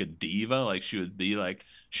acting like a diva, like she would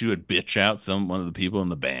bitch out one of the people in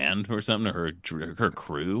the band or something, or her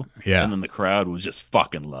crew. Yeah. And then the crowd was just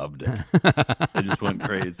fucking loved it. They just went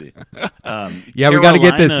crazy. Yeah, we got to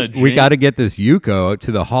get this Yuko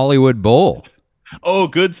to the Hollywood Bowl. Oh,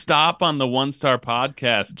 good stop on the 1 Star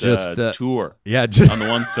podcast tour. Yeah, on the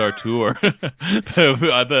 1 Star tour.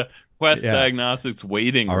 the Quest Diagnostics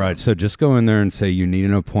waiting room. All right, so just go in there and say you need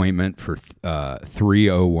an appointment for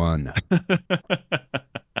 301.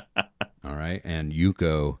 All right, and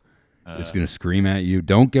Yuko is going to scream at you.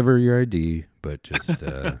 Don't give her your ID, but just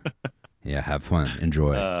have fun,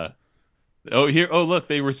 enjoy. Look,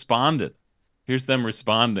 they responded. Here's them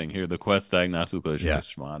responding. Here, the Quest Diagnostics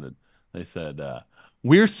responded. They said,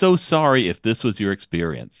 "We're so sorry if this was your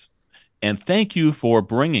experience, and thank you for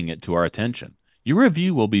bringing it to our attention. Your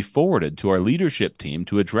review will be forwarded to our leadership team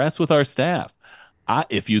to address with our staff.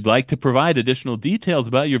 If you'd like to provide additional details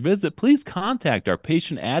about your visit, please contact our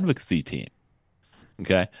patient advocacy team."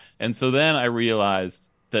 Okay. And so then I realized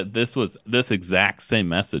that this exact same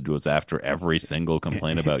message was after every single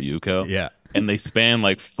complaint about Yuko. Yeah. And they span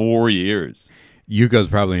like 4 years. Yuko's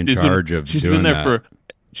probably in charge of doing that.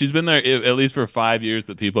 She's been there at least for 5 years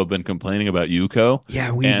that people have been complaining about Yuko.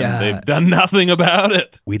 Yeah, they've done nothing about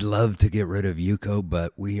it. We'd love to get rid of Yuko,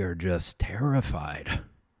 but we are just terrified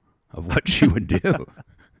of what she would do.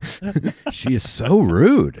 She is so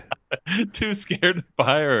rude. Too scared to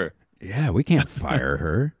fire her. Yeah, we can't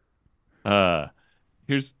fire her.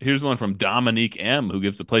 Here's one from Dominique M, who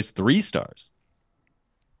gives the place 3 stars.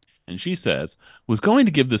 And she says, "Was going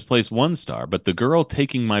to give this place 1 star, but the girl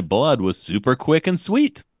taking my blood was super quick and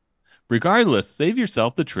sweet. Regardless, save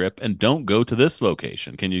yourself the trip and don't go to this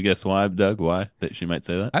location." Can you guess why, Doug? Why that she might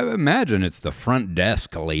say that? I imagine it's the front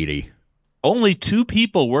desk lady. Only 2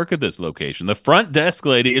 people work at this location. The front desk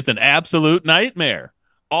lady is an absolute nightmare.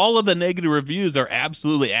 All of the negative reviews are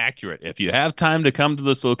absolutely accurate. If you have time to come to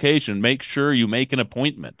this location, make sure you make an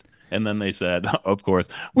appointment. And then they said, of course,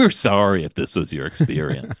 "We're sorry if this was your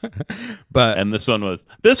experience." And this one was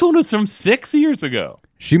from 6 years ago.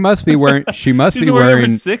 She must be wearing. She's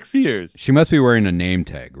wearing 6 years. She must be wearing a name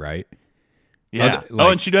tag, right? Yeah.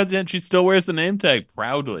 And she does. And she still wears the name tag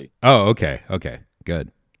proudly. Oh, okay. Okay,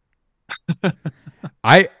 good.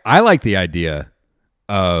 I like the idea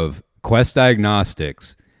of Quest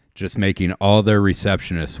Diagnostics just making all their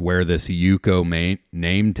receptionists wear this Yuko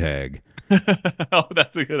name tag. Oh,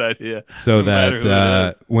 that's a good idea. So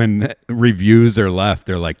that when reviews are left,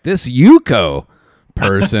 they're like, "This Yuko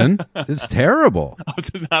person is terrible." Oh, it's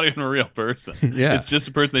not even a real person. Yeah. It's just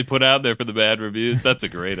a person they put out there for the bad reviews. That's a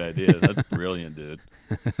great idea. That's brilliant, dude.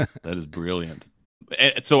 That is brilliant.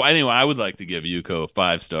 So anyway, I would like to give Yuko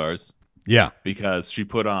 5 stars. Yeah. Because she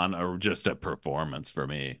put on just a performance for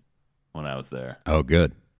me when I was there. Oh,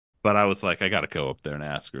 good. But I was like, I got to go up there and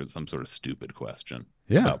ask her some sort of stupid question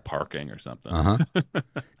about parking or something.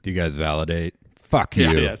 Do you guys validate? Fuck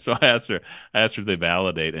you. Yeah. So I asked her if they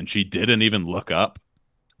validate, and she didn't even look up.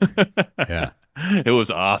 Yeah. It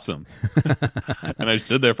was awesome. And I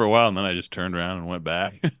stood there for a while, and then I just turned around and went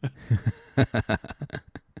back.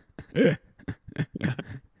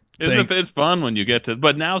 It's fun when you get to,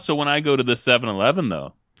 but now, so when I go to the 7-Eleven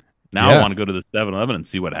though, I want to go to the 7-Eleven and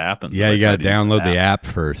see what happens. Yeah, you got to download the app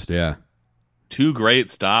first. Yeah. 2 great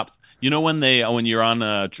stops. You know, when you're on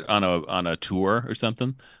a tour or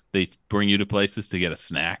something, they bring you to places to get a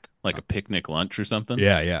snack, like a picnic lunch or something.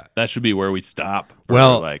 Yeah. That should be where we stop for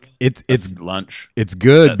Well, like it's lunch. It's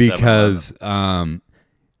good at because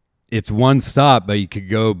it's one stop, but you could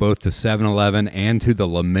go both to 7-Eleven and to the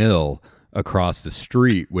LaMille across the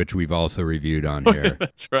street, which we've also reviewed on here.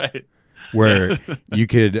 That's right. Where we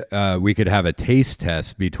could have a taste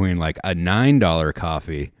test between like a $9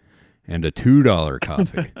 coffee and a $2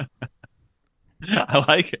 coffee. I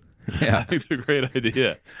like it. Yeah, I think it's a great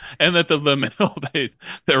idea. And that the LaMille,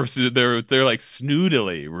 they're like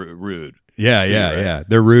snoodily rude. Yeah, too, right? yeah.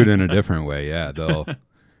 They're rude in a different way. Yeah,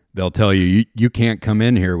 they'll tell you can't come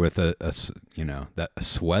in here with a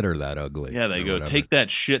sweater that ugly. Yeah, they go, whatever. take that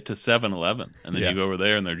shit to 7-Eleven. And then Yeah. you go over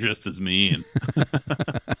there and they're just as mean.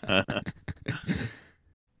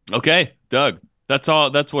 Okay, Doug, that's all.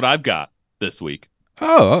 That's what I've got this week.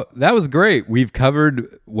 Oh, that was great. We've covered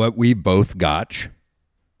what we both got.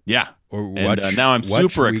 Yeah. Or And what now I'm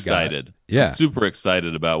what super we got. excited. Yeah. I'm super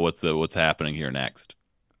excited about what's happening here next.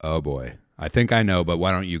 Oh boy, I think I know, but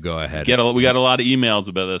why don't you go ahead? We got a lot of emails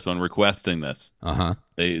about this one requesting this. Uh-huh.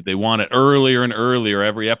 They want it earlier and earlier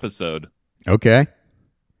every episode. Okay.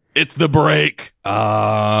 It's the break.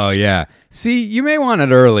 Oh yeah. See, you may want it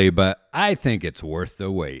early, but I think it's worth the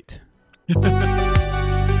wait.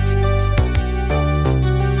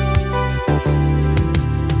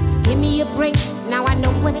 Give me a break, now I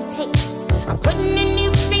know what it takes. I'm putting a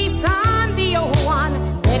new face on the old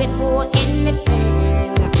one, ready for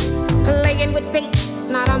anything. Playing with fate,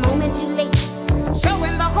 not a moment too late.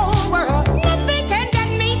 Showing the whole world nothing can get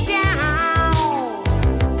me down.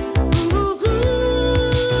 Ooh,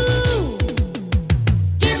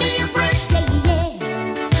 give me a break,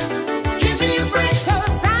 yeah. Give me a break,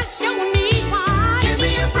 'cause I sure need one. Give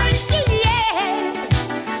me a break, yeah.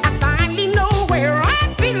 I finally know where I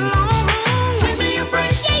belong. Give me a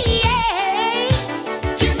break, yeah.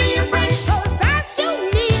 Give me a break, 'cause I sure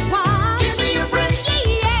need one. Give me a break,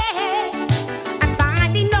 yeah. I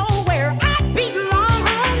finally know where I belong.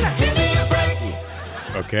 Give me a break.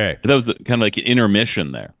 Okay. That was kind of like an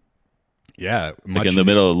intermission there, Yeah. like in the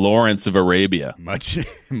middle of Lawrence of Arabia. Much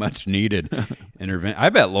needed intervention. I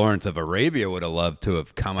bet Lawrence of Arabia would have loved to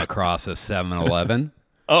have come across a 7-Eleven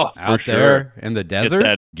Oh, for out sure. there in the desert.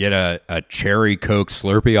 that- Get a cherry Coke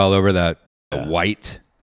Slurpee all over that Yeah. white.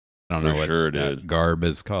 I don't For know what sure, that dude. garb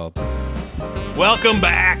is called. Welcome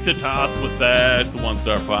back to Toss with Sash, the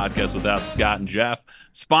one-star podcast without Scott and Jeff.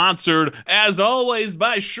 Sponsored, as always,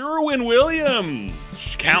 by Sherwin-Williams.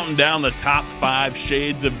 Counting down the top 5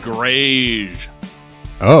 shades of grayish.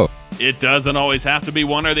 Oh, It doesn't always have to be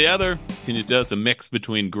one or the other. Can you tell it's a mix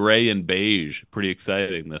between gray and beige? Pretty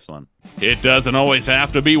exciting, this one. It doesn't always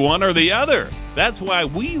have to be one or the other. That's why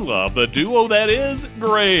we love the duo that is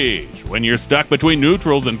grayish. When you're stuck between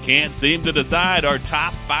neutrals and can't seem to decide, our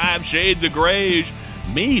top 5 shades of grayish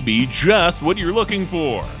may be just what you're looking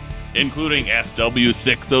for, including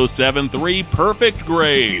SW6073 Perfect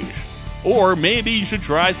Grayish. Or maybe you should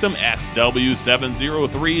try some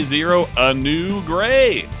SW7030 A New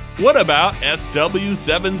Gray. What about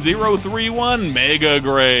SW7031 Mega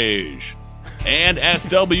Grayish? And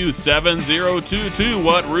SW7022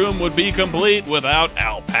 What Room Would Be Complete Without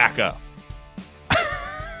Alpaca?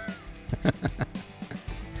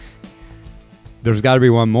 there's got to be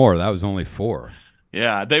one more. That was only 4.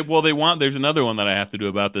 Yeah, there's another one that I have to do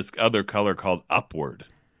about this other color called Upward.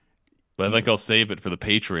 But I think I'll save it for the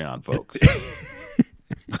Patreon folks.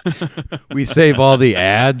 We save all the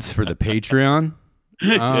ads for the Patreon.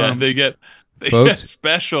 Yeah, they get folks,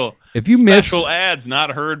 special if you miss- special ads not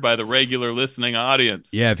heard by the regular listening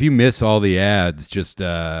audience. Yeah, if you miss all the ads, just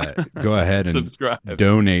go ahead and Subscribe.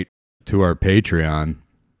 donate to our Patreon.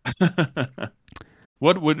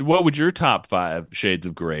 What would your top 5 shades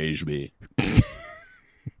of grayish be?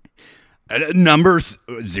 Numbers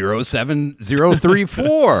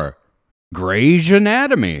 07034. Gray's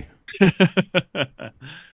Anatomy.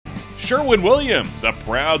 Sherwin-Williams, a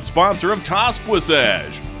proud sponsor of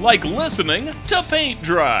Tospuissage, like listening to paint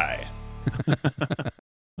dry.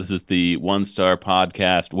 This is the one-star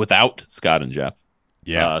podcast without Scott and Jeff.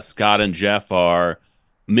 Yeah. Scott and Jeff are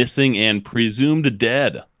missing and presumed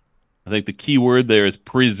dead. I think the key word there is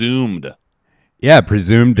presumed. Yeah,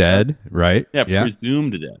 presumed dead, right? Yeah,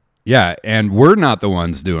 presumed dead. Yeah, and we're not the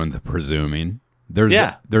ones doing the presuming.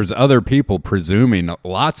 There's other people presuming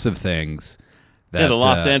lots of things. That, The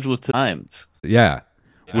Los Angeles Times. Yeah,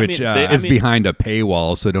 I which mean, is behind a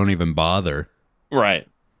paywall, so don't even bother. Right.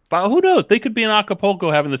 But who knows? They could be in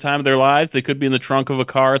Acapulco having the time of their lives. They could be in the trunk of a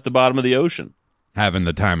car at the bottom of the ocean. Having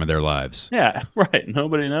the time of their lives. Yeah, right.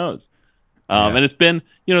 Nobody knows. Yeah. And it's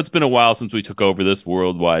been a while since we took over this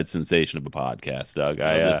worldwide sensation of a podcast, Doug.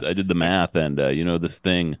 I did the math, and this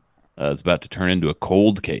thing is about to turn into a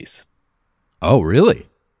cold case. Oh, really?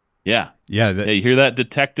 Yeah. Yeah. Yeah, you hear that,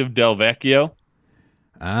 Detective Delvecchio?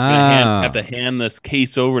 Have to hand this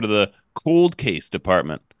case over to the cold case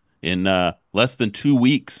department in less than 2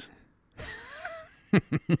 weeks.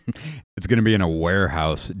 It's going to be in a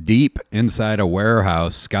warehouse, deep inside a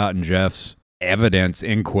warehouse. Scott and Jeff's evidence,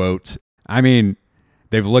 in quotes. I mean,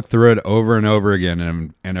 they've looked through it over and over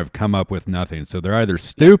again and have come up with nothing. So they're either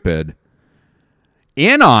stupid,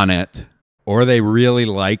 in on it, or they really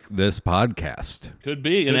like this podcast. Could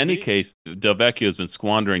be. In any case, Delvecchio has been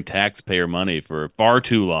squandering taxpayer money for far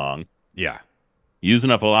too long. Yeah. Using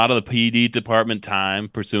up a lot of the PD department time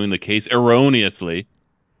pursuing the case erroneously.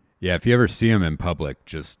 Yeah, if you ever see him in public,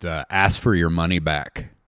 just ask for your money back,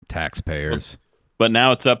 taxpayers. But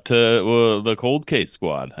now it's up to the cold case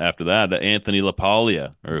squad. After that, Anthony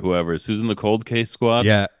LaPaglia or whoever's who's in the cold case squad.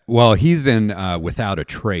 Yeah, well, he's in Without a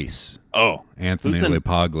Trace. Oh, Anthony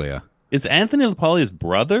LaPaglia. Is Anthony LaPaglia's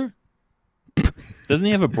brother? Doesn't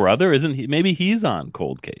he have a brother? Isn't he? Maybe he's on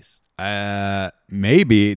cold case.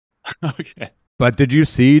 Maybe. Okay. But did you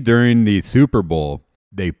see during the Super Bowl,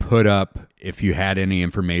 they put up, if you had any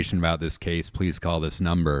information about this case, please call this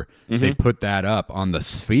number. Mm-hmm. They put that up on the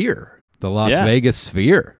Sphere, the Las Vegas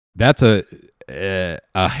Sphere. That's a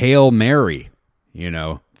Hail Mary,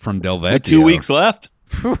 from Delvecchio. With 2 weeks left.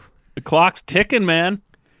 The clock's ticking, man.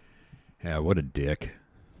 Yeah, what a dick.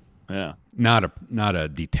 Yeah. Not a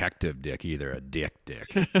detective dick either, a dick.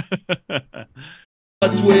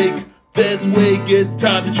 What's week? This week it's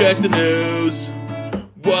time to check the news.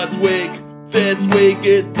 What's week? This week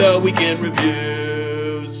it's the weekend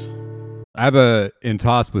reviews. I have a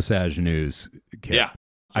Intospusage news, Kit. Yeah.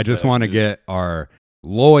 I just want to get our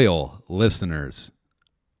loyal listeners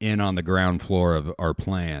in on the ground floor of our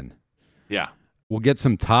plan. Yeah. We'll get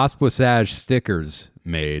some Tospusage stickers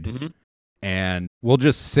made, Mm-hmm. and we'll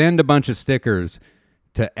just send a bunch of stickers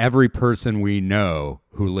to every person we know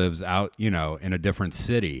who lives out, in a different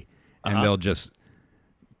city, and they'll just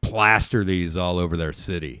plaster these all over their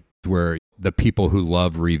city where the people who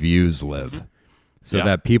love reviews live. So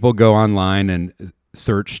that people go online and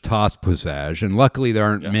search Tospusage, and luckily there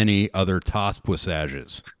aren't many other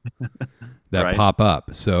Tospusages that pop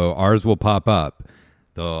up. So ours will pop up.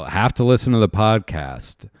 They'll have to listen to the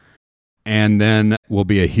podcast, and then we'll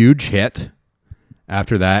be a huge hit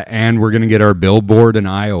after that. And we're going to get our billboard in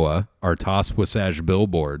Iowa, our Tospusage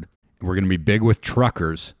billboard. We're going to be big with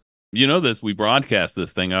truckers. You know that we broadcast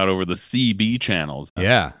this thing out over the CB channels.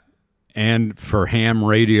 Yeah. And for ham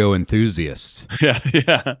radio enthusiasts.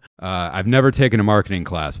 Yeah. I've never taken a marketing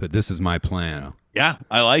class, but this is my plan. Yeah,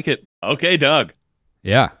 I like it. Okay, Doug.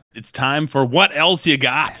 Yeah. It's time for What Else You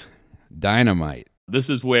Got? Dynamite. This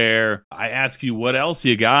is where I ask you what else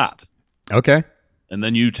you got, Okay. and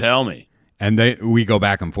then you tell me. And we go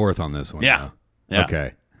back and forth on this one. Yeah. Now. Yeah.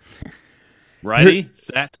 Okay. Ready,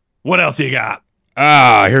 set, what else you got?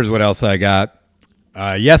 Here's what else I got.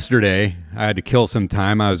 Yesterday, I had to kill some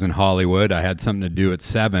time. I was in Hollywood. I had something to do at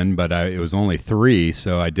 7, but it was only 3,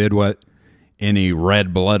 so I did what any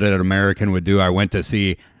red-blooded American would do. I went to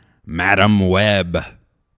see Madam Web,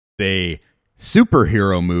 the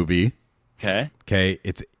superhero movie. Okay,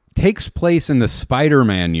 it takes place in the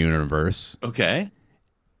Spider-Man universe. Okay.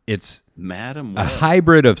 It's Madam a Web.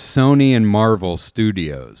 hybrid of Sony and Marvel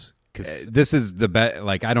Studios. Because this is the best.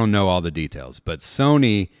 Like, I don't know all the details, but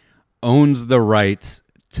Sony owns the rights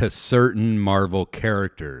to certain Marvel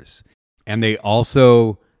characters, and they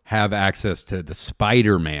also have access to the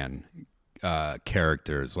Spider-Man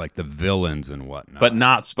characters, like the villains and whatnot. But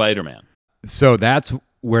not Spider-Man. So that's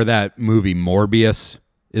where that movie Morbius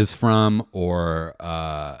is from, or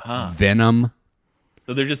Venom.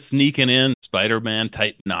 So they're just sneaking in Spider-Man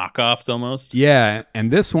type knockoffs almost? Yeah, and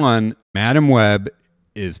this one, Madam Web,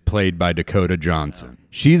 is played by Dakota Johnson.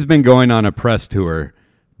 She's been going on a press tour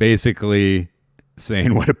basically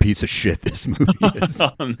saying what a piece of shit this movie is.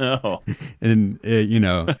 Oh, no. And, in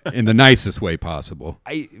the nicest way possible.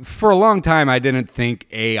 For a long time, I didn't think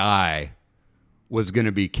AI was going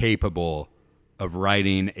to be capable of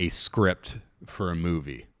writing a script for a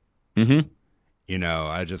movie. Mm-hmm.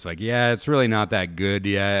 I was just like, yeah, it's really not that good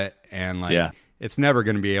yet. And it's never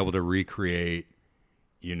going to be able to recreate,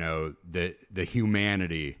 the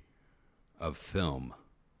humanity of film.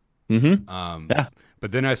 Mm-hmm.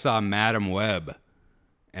 But then I saw Madam Web,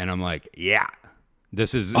 and I'm like, yeah,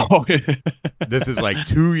 this is this is like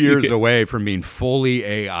 2 years away from being fully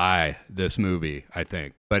AI. This movie, I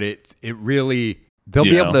think, but it really They'll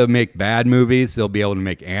You be know? able to make bad movies. They'll be able to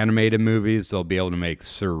make animated movies. They'll be able to make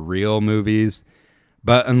surreal movies.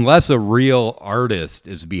 But unless a real artist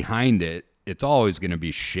is behind it, it's always going to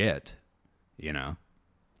be shit, you know?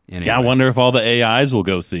 Anyway. Yeah, I wonder if all the AIs will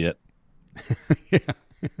go see it.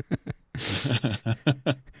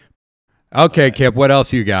 Okay, Kip, what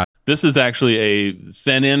else you got? This is actually a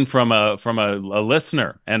sent in from a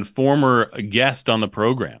listener and former guest on the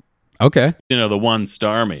program. Okay. You know, the one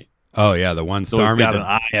star me. Oh, yeah, the one So star. he's got an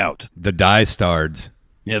eye out. The die stards.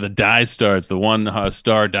 Yeah, the die stars, the one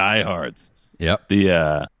star diehards. Yep.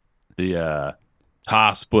 The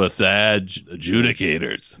Tospus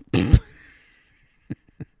adjudicators.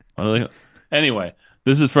 Anyway,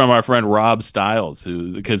 this is from our friend Rob Stiles,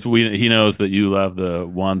 because he knows that you love the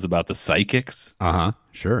ones about the psychics. Uh-huh.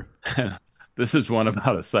 Sure. This is one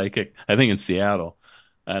about a psychic, I think in Seattle.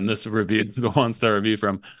 And this review, the one-star review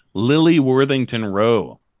from Lily Worthington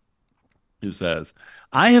Rowe, who says,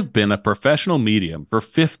 I have been a professional medium for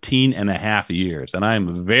 15 and a half years, and I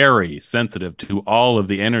am very sensitive to all of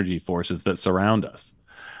the energy forces that surround us.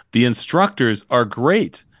 The instructors are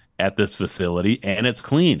great at this facility, and it's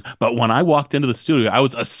clean. But when I walked into the studio, I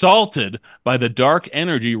was assaulted by the dark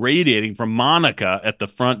energy radiating from Monica at the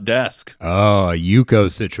front desk. Oh, a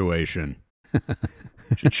Yuko situation.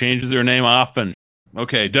 She changes her name often.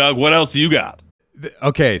 Okay, Doug, what else you got?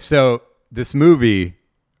 Okay, so this movie,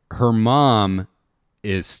 her mom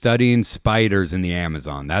is studying spiders in the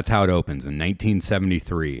Amazon. That's how it opens in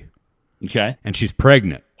 1973. Okay. And she's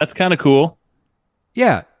pregnant. That's kind of cool.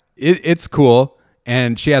 Yeah, it's cool.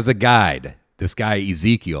 And she has a guide, this guy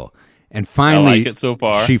Ezekiel. And finally, I like it so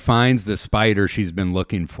far. She finds the spider she's been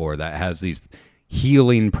looking for that has these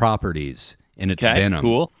healing properties in its venom.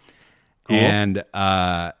 Cool. And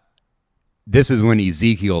this is when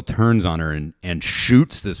Ezekiel turns on her and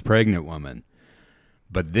shoots this pregnant woman.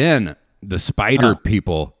 But then the spider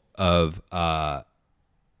people of the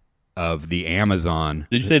Amazon.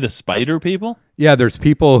 Did you say the spider people? Yeah, there's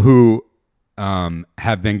people who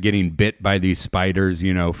have been getting bit by these spiders,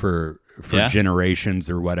 you know, for generations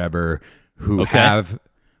or whatever, who have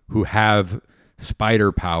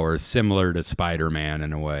spider powers similar to Spider-Man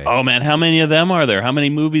in a way. Oh man, how many of them are there? How many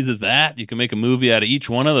movies is that? You can make a movie out of each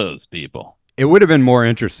one of those people. It would have been more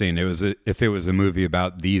interesting. If it was a movie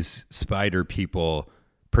about these spider people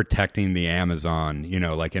protecting the Amazon, you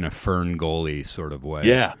know, like in a Fern Gully sort of way.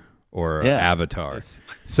 Yeah. Or Avatar.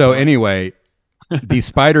 So anyway, these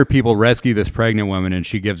spider people rescue this pregnant woman, and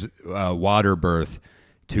she gives water birth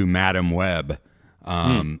to Madam Web,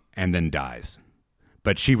 and then dies.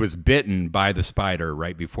 But she was bitten by the spider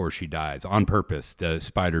right before she dies on purpose. The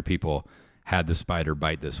spider people had the spider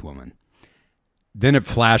bite this woman. Then it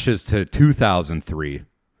flashes to 2003,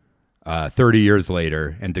 30 years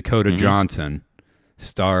later, and Dakota Johnson,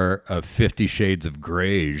 star of 50 Shades of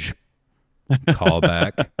Grey,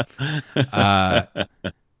 callback,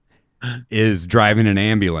 is driving an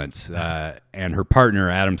ambulance, and her partner,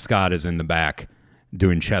 Adam Scott, is in the back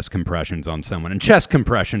doing chest compressions on someone. And chest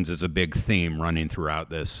compressions is a big theme running throughout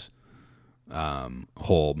this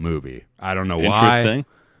whole movie. I don't know why,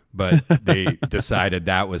 but they decided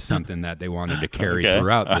that was something that they wanted to carry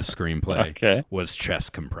throughout the screenplay was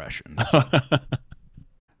chest compressions.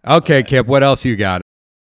 Okay, Kip, what else you got?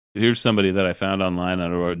 Here's somebody that I found online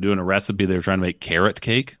doing a recipe. They were trying to make carrot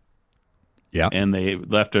cake. Yeah. And they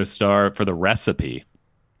left a star for the recipe,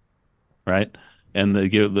 right? And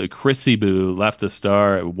the Chrissy Boo left a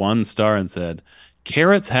star, 1 star, and said,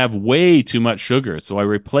 carrots have way too much sugar, so I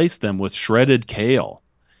replaced them with shredded kale.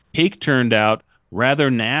 Cake turned out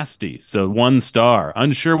rather nasty, so 1 star.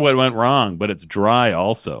 Unsure what went wrong, but it's dry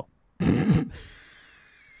also.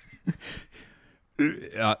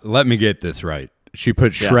 Let me get this right. She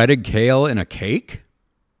put shredded kale in a cake?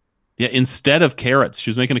 Yeah, instead of carrots. She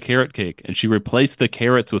was making a carrot cake, and she replaced the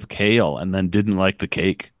carrots with kale and then didn't like the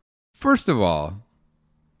cake. First of all,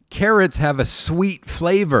 carrots have a sweet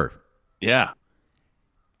flavor. Yeah.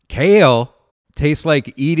 Kale tastes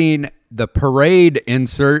like eating the parade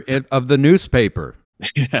insert of the newspaper.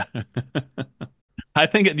 Yeah.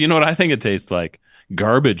 You know what I think it tastes like?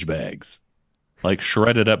 Garbage bags. Like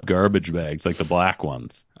shredded up garbage bags, like the black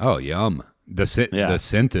ones. Oh, yum. The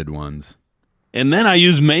scented ones. And then I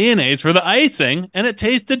used mayonnaise for the icing, and it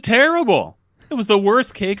tasted terrible. It was the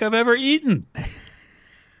worst cake I've ever eaten.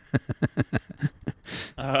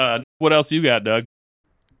 What else you got, Doug?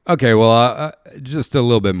 Okay, well, just a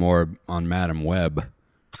little bit more on Madam Web.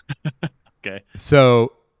 Okay.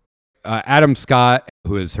 So Adam Scott,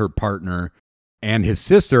 who is her partner, and his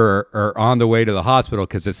sister are on the way to the hospital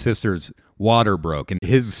because his sister's water broke. And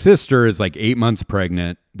his sister is like 8 months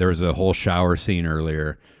pregnant. There was a whole shower scene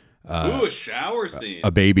earlier. Ooh, a shower scene.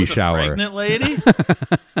 a baby With shower. A pregnant lady?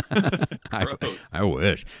 I, Gross. I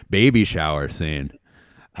wish. Baby shower scene.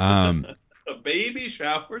 A baby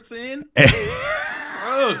shower scene?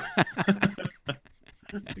 Gross.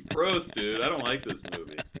 Gross, dude. I don't like this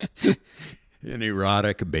movie. An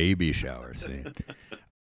erotic baby shower scene.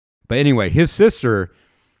 But anyway, his sister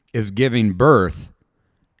is giving birth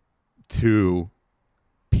to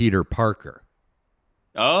Peter Parker,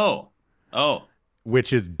 Oh.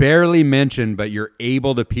 which is barely mentioned, but you're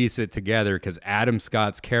able to piece it together because Adam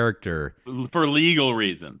Scott's character For legal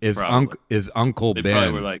reasons. is probably. Uncle They Ben.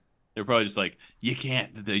 probably were like, they're probably just like, you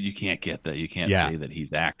can't get that. You can't Yeah. say that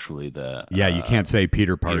he's actually the You can't say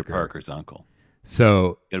Peter Parker. Peter Parker's uncle.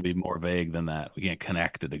 So Got to be more vague than that. We can't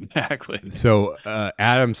connect it exactly.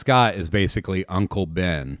 Adam Scott is basically Uncle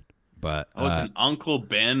Ben, but Oh, it's an Uncle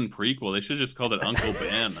Ben prequel. They should have just called it Uncle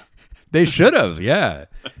Ben. they should have, yeah.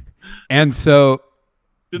 And so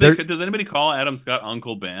Does anybody call Adam Scott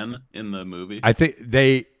Uncle Ben in the movie? I think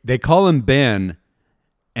they call him Ben,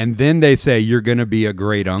 and then they say you're going to be a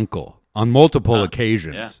great uncle on multiple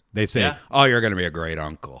occasions. yeah. They say, Yeah. "Oh, you're going to be a great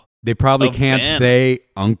uncle." They probably Of can't Ben. say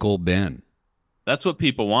Uncle Ben. That's what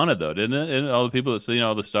people wanted, though, didn't it? And all the people that see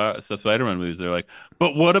all the Spider-Man movies, they're like,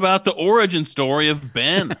 but what about the origin story of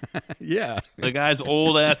Ben? Yeah. The guy's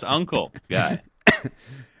old-ass uncle guy.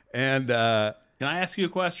 And Can I ask you a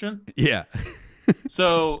question? yeah.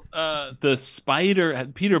 So the spider,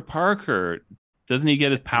 Peter Parker, doesn't he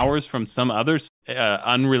get his powers from some other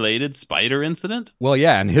unrelated spider incident? Well,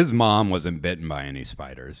 yeah, and his mom wasn't bitten by any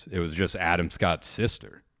spiders. It was just Adam Scott's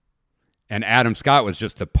sister. And Adam Scott was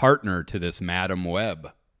just the partner to this Madam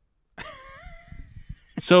Web.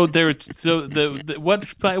 So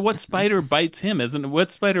what spider bites him?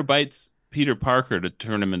 What spider bites Peter Parker to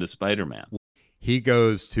turn him into Spider-Man? He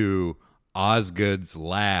goes to Osgood's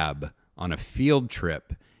lab on a field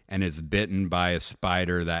trip and is bitten by a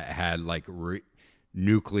spider that had like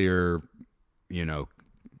nuclear,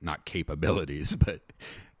 not capabilities, but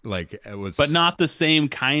like it was. But not the same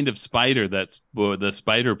kind of spider that's the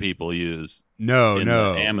spider people use no.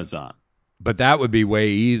 the Amazon. But that would be way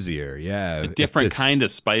easier. Yeah. A different kind of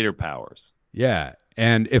spider powers. Yeah.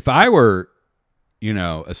 And if I were,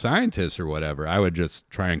 a scientist or whatever, I would just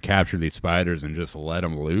try and capture these spiders and just let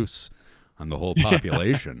them loose on the whole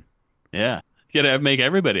population. Yeah. You gotta make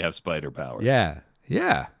everybody have spider powers. Yeah.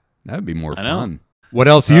 Yeah. That would be more I know. fun. What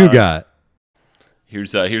else you got?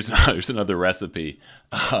 Here's another recipe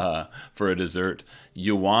for a dessert.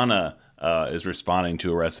 Ioana is responding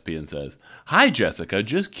to a recipe and says, "Hi, Jessica.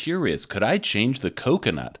 Just curious, could I change the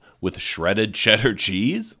coconut with shredded cheddar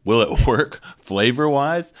cheese? Will it work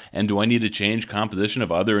flavor-wise? And do I need to change composition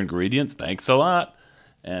of other ingredients? Thanks a lot."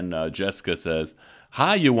 And Jessica says,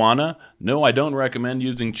 "Hi, Ioana. No, I don't recommend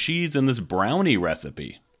using cheese in this brownie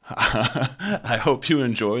recipe. I hope you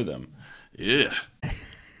enjoy them." Yeah.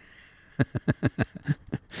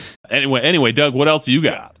 Anyway, Doug, what else you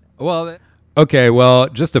got? Well, okay. Well,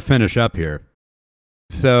 just to finish up here.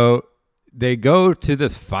 So they go to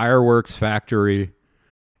this fireworks factory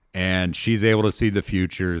and she's able to see the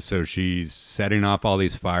future. So she's setting off all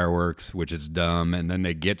these fireworks, which is dumb. And then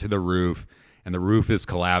they get to the roof and the roof is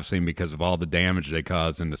collapsing because of all the damage they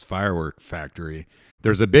caused in this firework factory.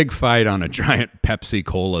 There's a big fight on a giant Pepsi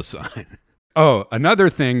Cola sign. Oh, another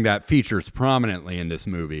thing that features prominently in this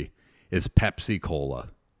movie is Pepsi Cola.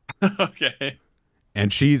 Okay.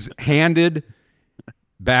 And she's handed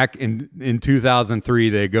back in 2003,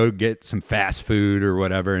 they go get some fast food or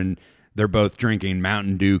whatever, and they're both drinking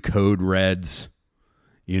Mountain Dew Code Reds,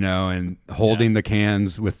 and holding the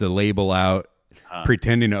cans with the label out,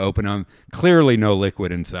 pretending to open them. Clearly no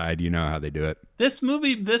liquid inside. You know how they do it. This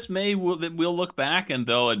movie, we'll look back and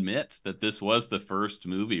they'll admit that this was the first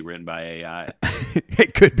movie written by AI.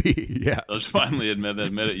 It could be, yeah. They'll just finally admit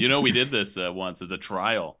it. We did this once as a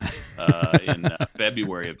trial in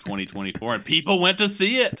February of 2024, and people went to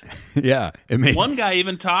see it. Yeah. One guy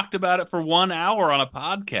even talked about it for 1 hour on a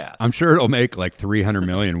podcast. I'm sure it'll make like 300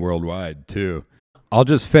 million worldwide, too. I'll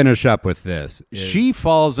just finish up with this. Yeah. She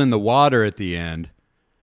falls in the water at the end,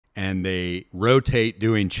 and they rotate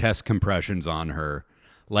doing chest compressions on her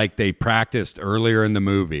like they practiced earlier in the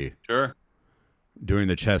movie. Sure. Doing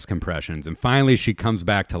the chest compressions. And finally she comes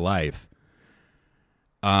back to life.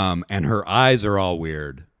 And her eyes are all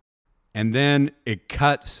weird. And then it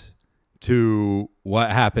cuts to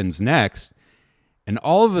what happens next. And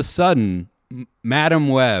all of a sudden, Madam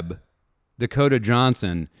Web, Dakota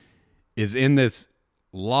Johnson, is in this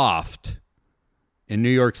loft in New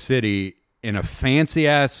York City in a fancy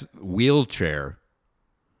ass wheelchair,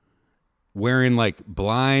 wearing like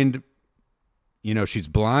blind, she's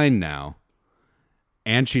blind now.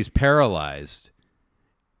 and she's paralyzed.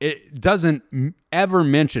 It doesn't ever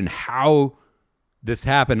mention how this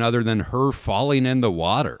happened other than her falling in the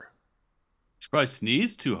water. She probably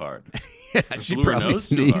sneezed too hard. Yeah, Or she blew her probably nose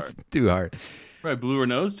too hard. sneezed too hard. Probably blew her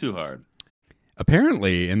nose too hard.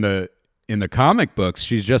 Apparently, in the comic books,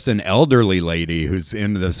 she's just an elderly lady who's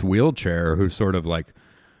in this wheelchair who sort of like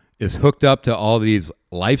is hooked up to all these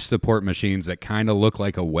life support machines that kind of look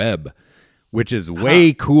like a web, which is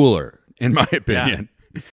way cooler, in my opinion.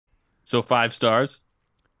 Yeah. So 5 stars?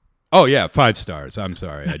 Oh yeah, 5 stars. I'm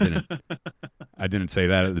sorry, I didn't say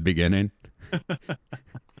that at the beginning.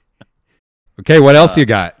 Okay, what else you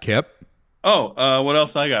got, Kip? What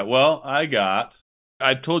else I got? Well,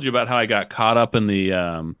 I told you about how I got caught up in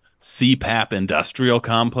the C-PAP industrial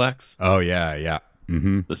complex. Oh yeah.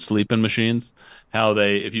 Mm-hmm. The sleeping machines. How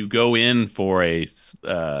if you go in for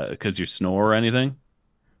because you snore or anything,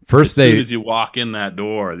 First as soon as you walk in that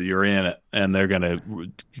door, you're in it, and they're gonna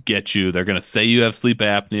get you. They're gonna say you have sleep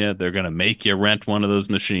apnea. They're gonna make you rent one of those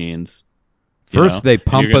machines. They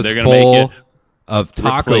pump us they're full of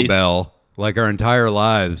Taco replace- Bell like our entire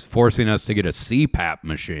lives, forcing us to get a CPAP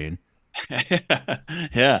machine.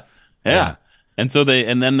 Yeah. And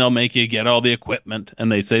then they'll make you get all the equipment,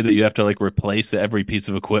 and they say that you have to like replace every piece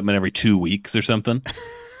of equipment every 2 weeks or something.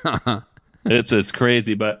 It's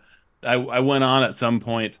crazy, but I went on at some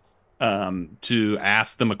point to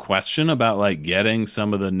ask them a question about like getting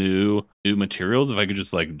some of the new materials, if I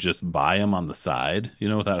could just buy them on the side,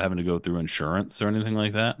 without having to go through insurance or anything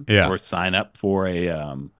like that. Yeah. Or sign up for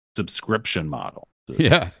a subscription model.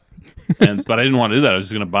 Yeah. But I didn't want to do that. I was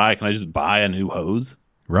just going to can I just buy a new hose?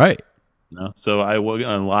 Right. So I was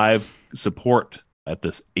on live support at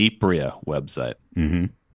this Apria website. Mm-hmm.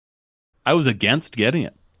 I was against getting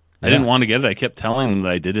it. I didn't want to get it. I kept telling them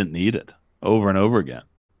that I didn't need it over and over again.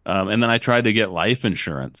 And then I tried to get life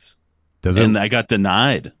insurance. And I got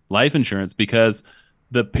denied life insurance because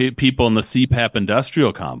the people in the CPAP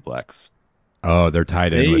industrial complex. Oh, they're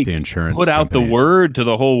tied in with the insurance. Put out companies. the word to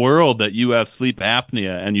the whole world that you have sleep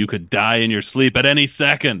apnea and you could die in your sleep at any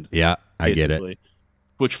second. Yeah, I get it.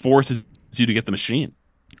 Which forces you to get the machine.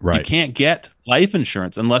 Right. You can't get life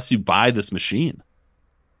insurance unless you buy this machine.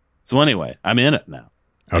 So anyway, I'm in it now.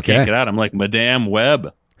 I can't get out. I'm like Madame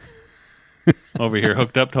Web over here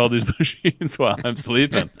hooked up to all these machines while I'm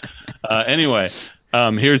sleeping. Anyway,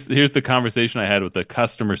 here's the conversation I had with the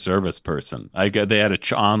customer service person. They had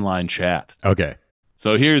a online chat. Okay.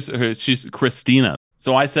 So she's Christina.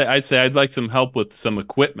 So I'd say I'd like some help with some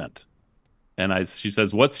equipment. And she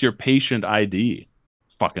says, "What's your patient ID?"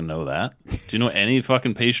 Fucking know that. Do you know any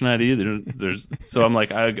fucking patient ID? So I'm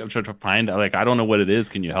like, I'm trying to find out. Like, I don't know what it is.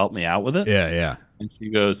 Can you help me out with it? Yeah. And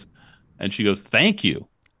she goes, "Thank you."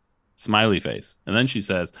 Smiley face. And then she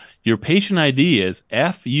says, "Your patient ID is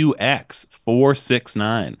FUX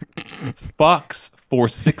 469. Fucks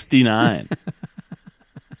 469.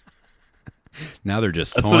 Now they're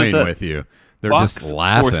just That's what it toying says. with you. They're Fucks just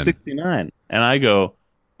laughing. 469. And I go,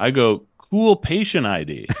 cool patient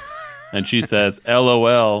ID. And she says,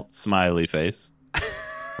 LOL, smiley face.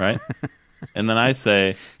 Right? And then I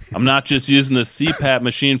say, "I'm not just using the CPAP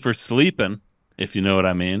machine for sleeping, if you know what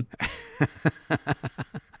I mean."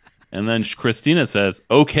 And then Christina says,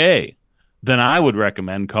 "Okay, then I would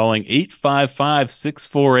recommend calling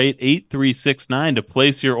 855-648-8369 to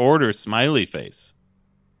place your order, smiley face."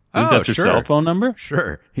 I think that's her cell phone number?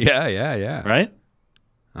 Sure. Yeah. Right?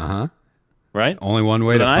 Uh-huh. Right? Only one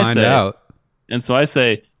way to then I find say- out. And so I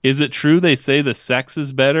say, "Is it true they say the sex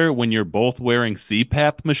is better when you're both wearing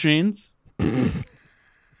CPAP machines?"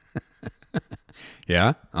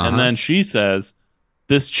 Yeah. Uh-huh. And then she says,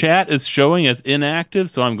 "This chat is showing as inactive,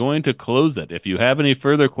 so I'm going to close it. If you have any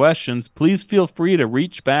further questions, please feel free to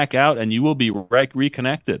reach back out and you will be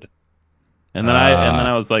reconnected." And then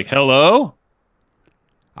I was like, "Hello?"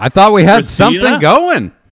 I thought we had Christina? something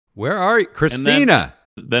going. Where are you? Christina.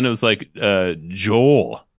 Then it was like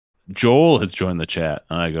Joel. Joel has joined the chat.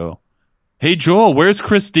 And I go, "Hey, Joel, where's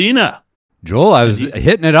Christina?" Joel, I was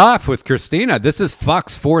hitting it off with Christina. This is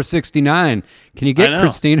Fox 469. Can you I get know.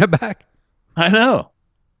 Christina back? I know.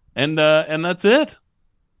 And that's it.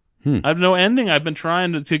 Hmm. I have no ending. I've been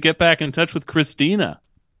trying to get back in touch with Christina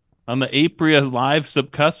on the Apria live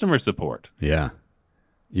customer support. Yeah.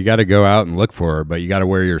 You got to go out and look for her, but you got to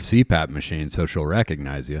wear your CPAP machine so she'll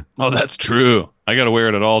recognize you. Oh, that's true. I got to wear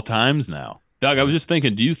it at all times now. Doug, I was just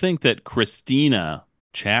thinking, do you think that Christina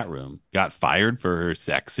chat room got fired for her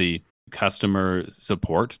sexy customer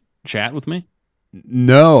support chat with me?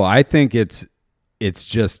 No, I think it's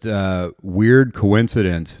just a weird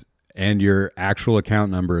coincidence, and your actual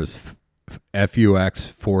account number is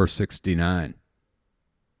FUX 469.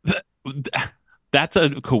 That's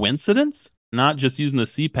a coincidence? Not just using the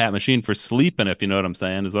CPAP machine for sleeping, if you know what I'm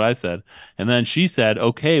saying, is what I said. And then she said,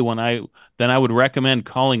 okay, then I would recommend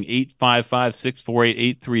calling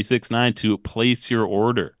 855-648-8369 to place your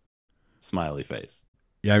order. Smiley face.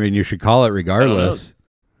 Yeah, I mean, you should call it I don't know. regardless.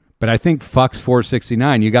 But I think Fox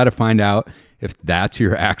 469, you got to find out if that's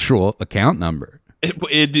your actual account number.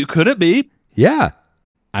 Could it be? Yeah.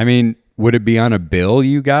 I mean, would it be on a bill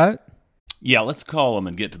you got? Yeah, let's call them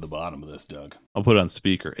and get to the bottom of this, Doug. I'll put it on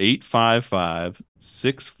speaker.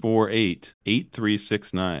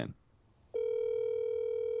 855-648-8369.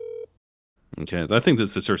 Okay, I think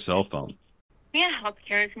this is her cell phone. Humana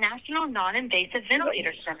Healthcare's National Non-Invasive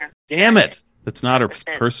Ventilator Center. Damn it. That's not her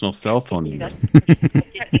personal cell phone.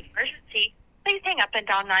 Emergency. Please hang up and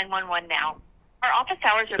dial 911 now. Our office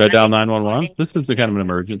hours are... Should I dial 911? This is a kind of an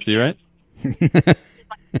emergency, right?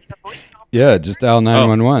 Yeah, just dial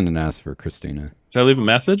 911 and ask for Christina. Should I leave a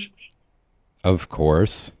message? Of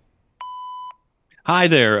course. Hi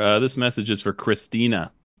there. This message is for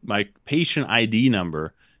Christina. My patient ID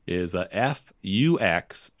number is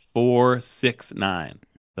FUX469.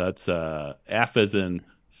 That's F as in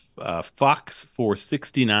Fox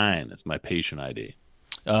 469 is my patient ID.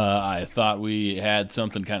 I thought we had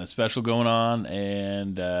something kind of special going on,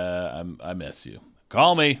 and I miss you.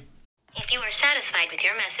 Call me. If you are satisfied with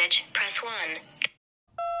your message, press 1.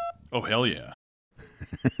 Oh, hell yeah.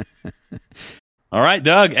 All right,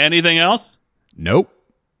 Doug, anything else? Nope.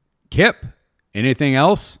 Kip, anything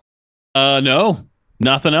else? No,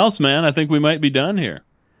 nothing else, man. I think we might be done here.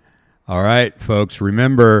 All right, folks,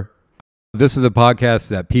 remember, this is a podcast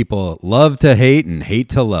that people love to hate and hate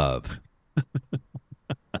to love.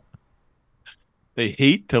 They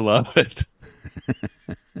hate to love it.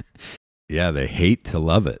 Yeah, they hate to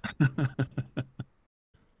love it.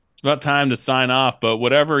 It's about time to sign off, but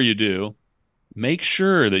whatever you do, make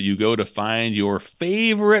sure that you go to find your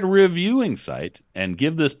favorite reviewing site and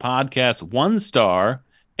give this podcast 1 star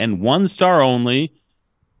and 1 star only.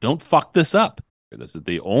 Don't fuck this up. This is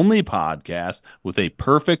the only podcast with a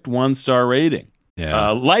perfect 1 star rating.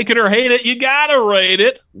 Yeah. Like it or hate it, you gotta rate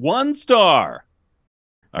it 1 star.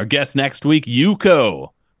 Our guest next week,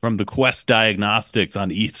 Yuko from the Quest Diagnostics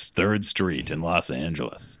on East 3rd Street in Los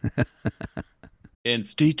Angeles. And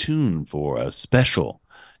stay tuned for a special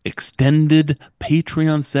extended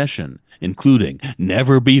Patreon session, including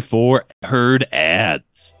never before heard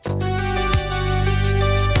ads.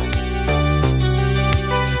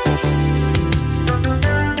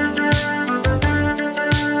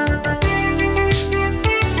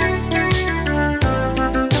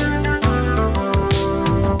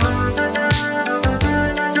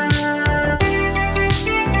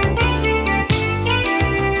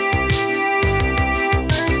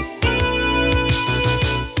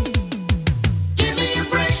 Give me a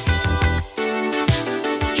break.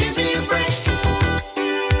 Give me a break.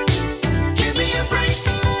 Give me a break.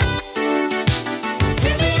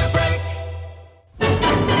 Give me a break.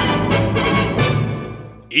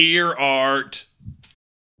 Ear art.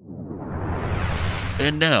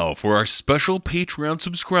 And now for our special Patreon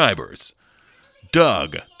subscribers.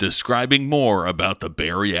 Doug describing more about the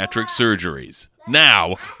bariatric surgeries.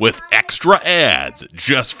 Now with extra ads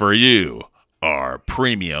just for you, our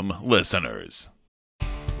premium listeners.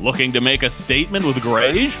 Looking to make a statement with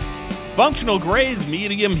Graze? Functional Graze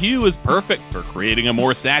Medium Hue is perfect for creating a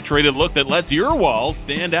more saturated look that lets your walls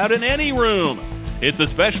stand out in any room. It's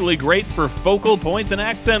especially great for focal points and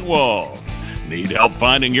accent walls. Need help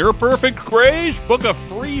finding your perfect graze? Book a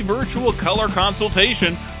free virtual color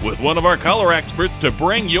consultation with one of our color experts to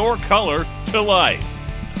bring your color to life.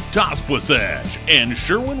 Tospuisage and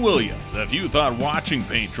Sherwin-Williams. If you thought watching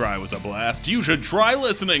paint dry was a blast, you should try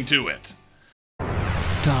listening to it.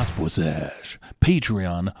 Tospuisage,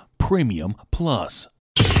 Patreon Premium Plus.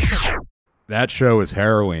 That show is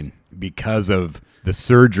harrowing because of the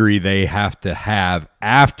surgery they have to have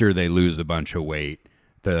after they lose a bunch of weight.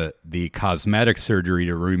 The cosmetic surgery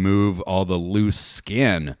to remove all the loose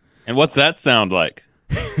skin. And what's that sound like?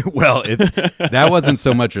 Well, that wasn't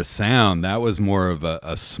so much a sound. That was more of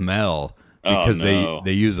a smell because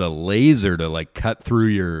they use a laser to like cut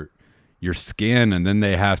through your skin, and then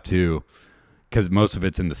they have to, because most of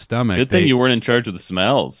it's in the stomach. Good thing you weren't in charge of the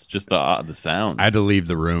smells, just the sounds. I had to leave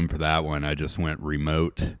the room for that one. I just went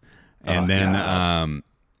remote, and then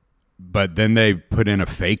but then they put in a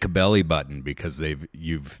fake belly button because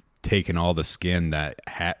you've taken all the skin that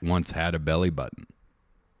once had a belly button.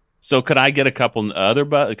 So could I get a couple other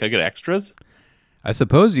could I get extras? I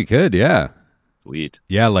suppose you could, yeah. Sweet.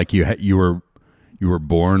 Yeah, like you were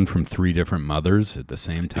born from 3 different mothers at the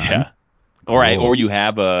same time. Yeah. Or you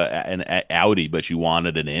have an Audi, but you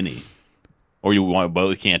wanted an innie. Or you want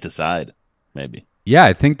both? Can't decide. Maybe. Yeah,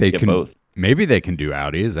 I think they Get can. both. Maybe they can do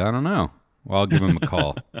Audis. I don't know. Well, I'll give them a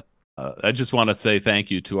call. I just want to say thank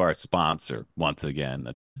you to our sponsor once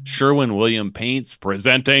again, Sherwin-Williams Paints,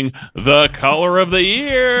 presenting the color of the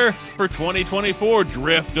year for 2024,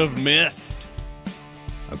 Drift of Mist.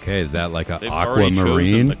 Okay, is that like a They've already chosen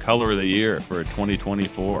aquamarine? the color of the year for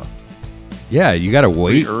 2024. Yeah, you gotta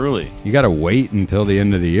Way wait. early. You gotta wait until the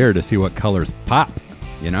end of the year to see what colors pop.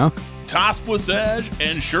 You know? Tospuisage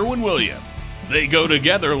and Sherwin-Williams. They go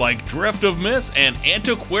together like Drift of Mist and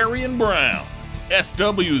Antiquarian Brown.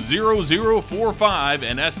 SW0045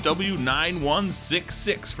 and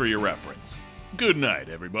SW9166 for your reference. Good night,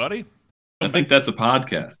 everybody. I think that's a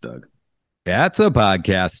podcast, Doug. That's a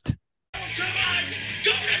podcast.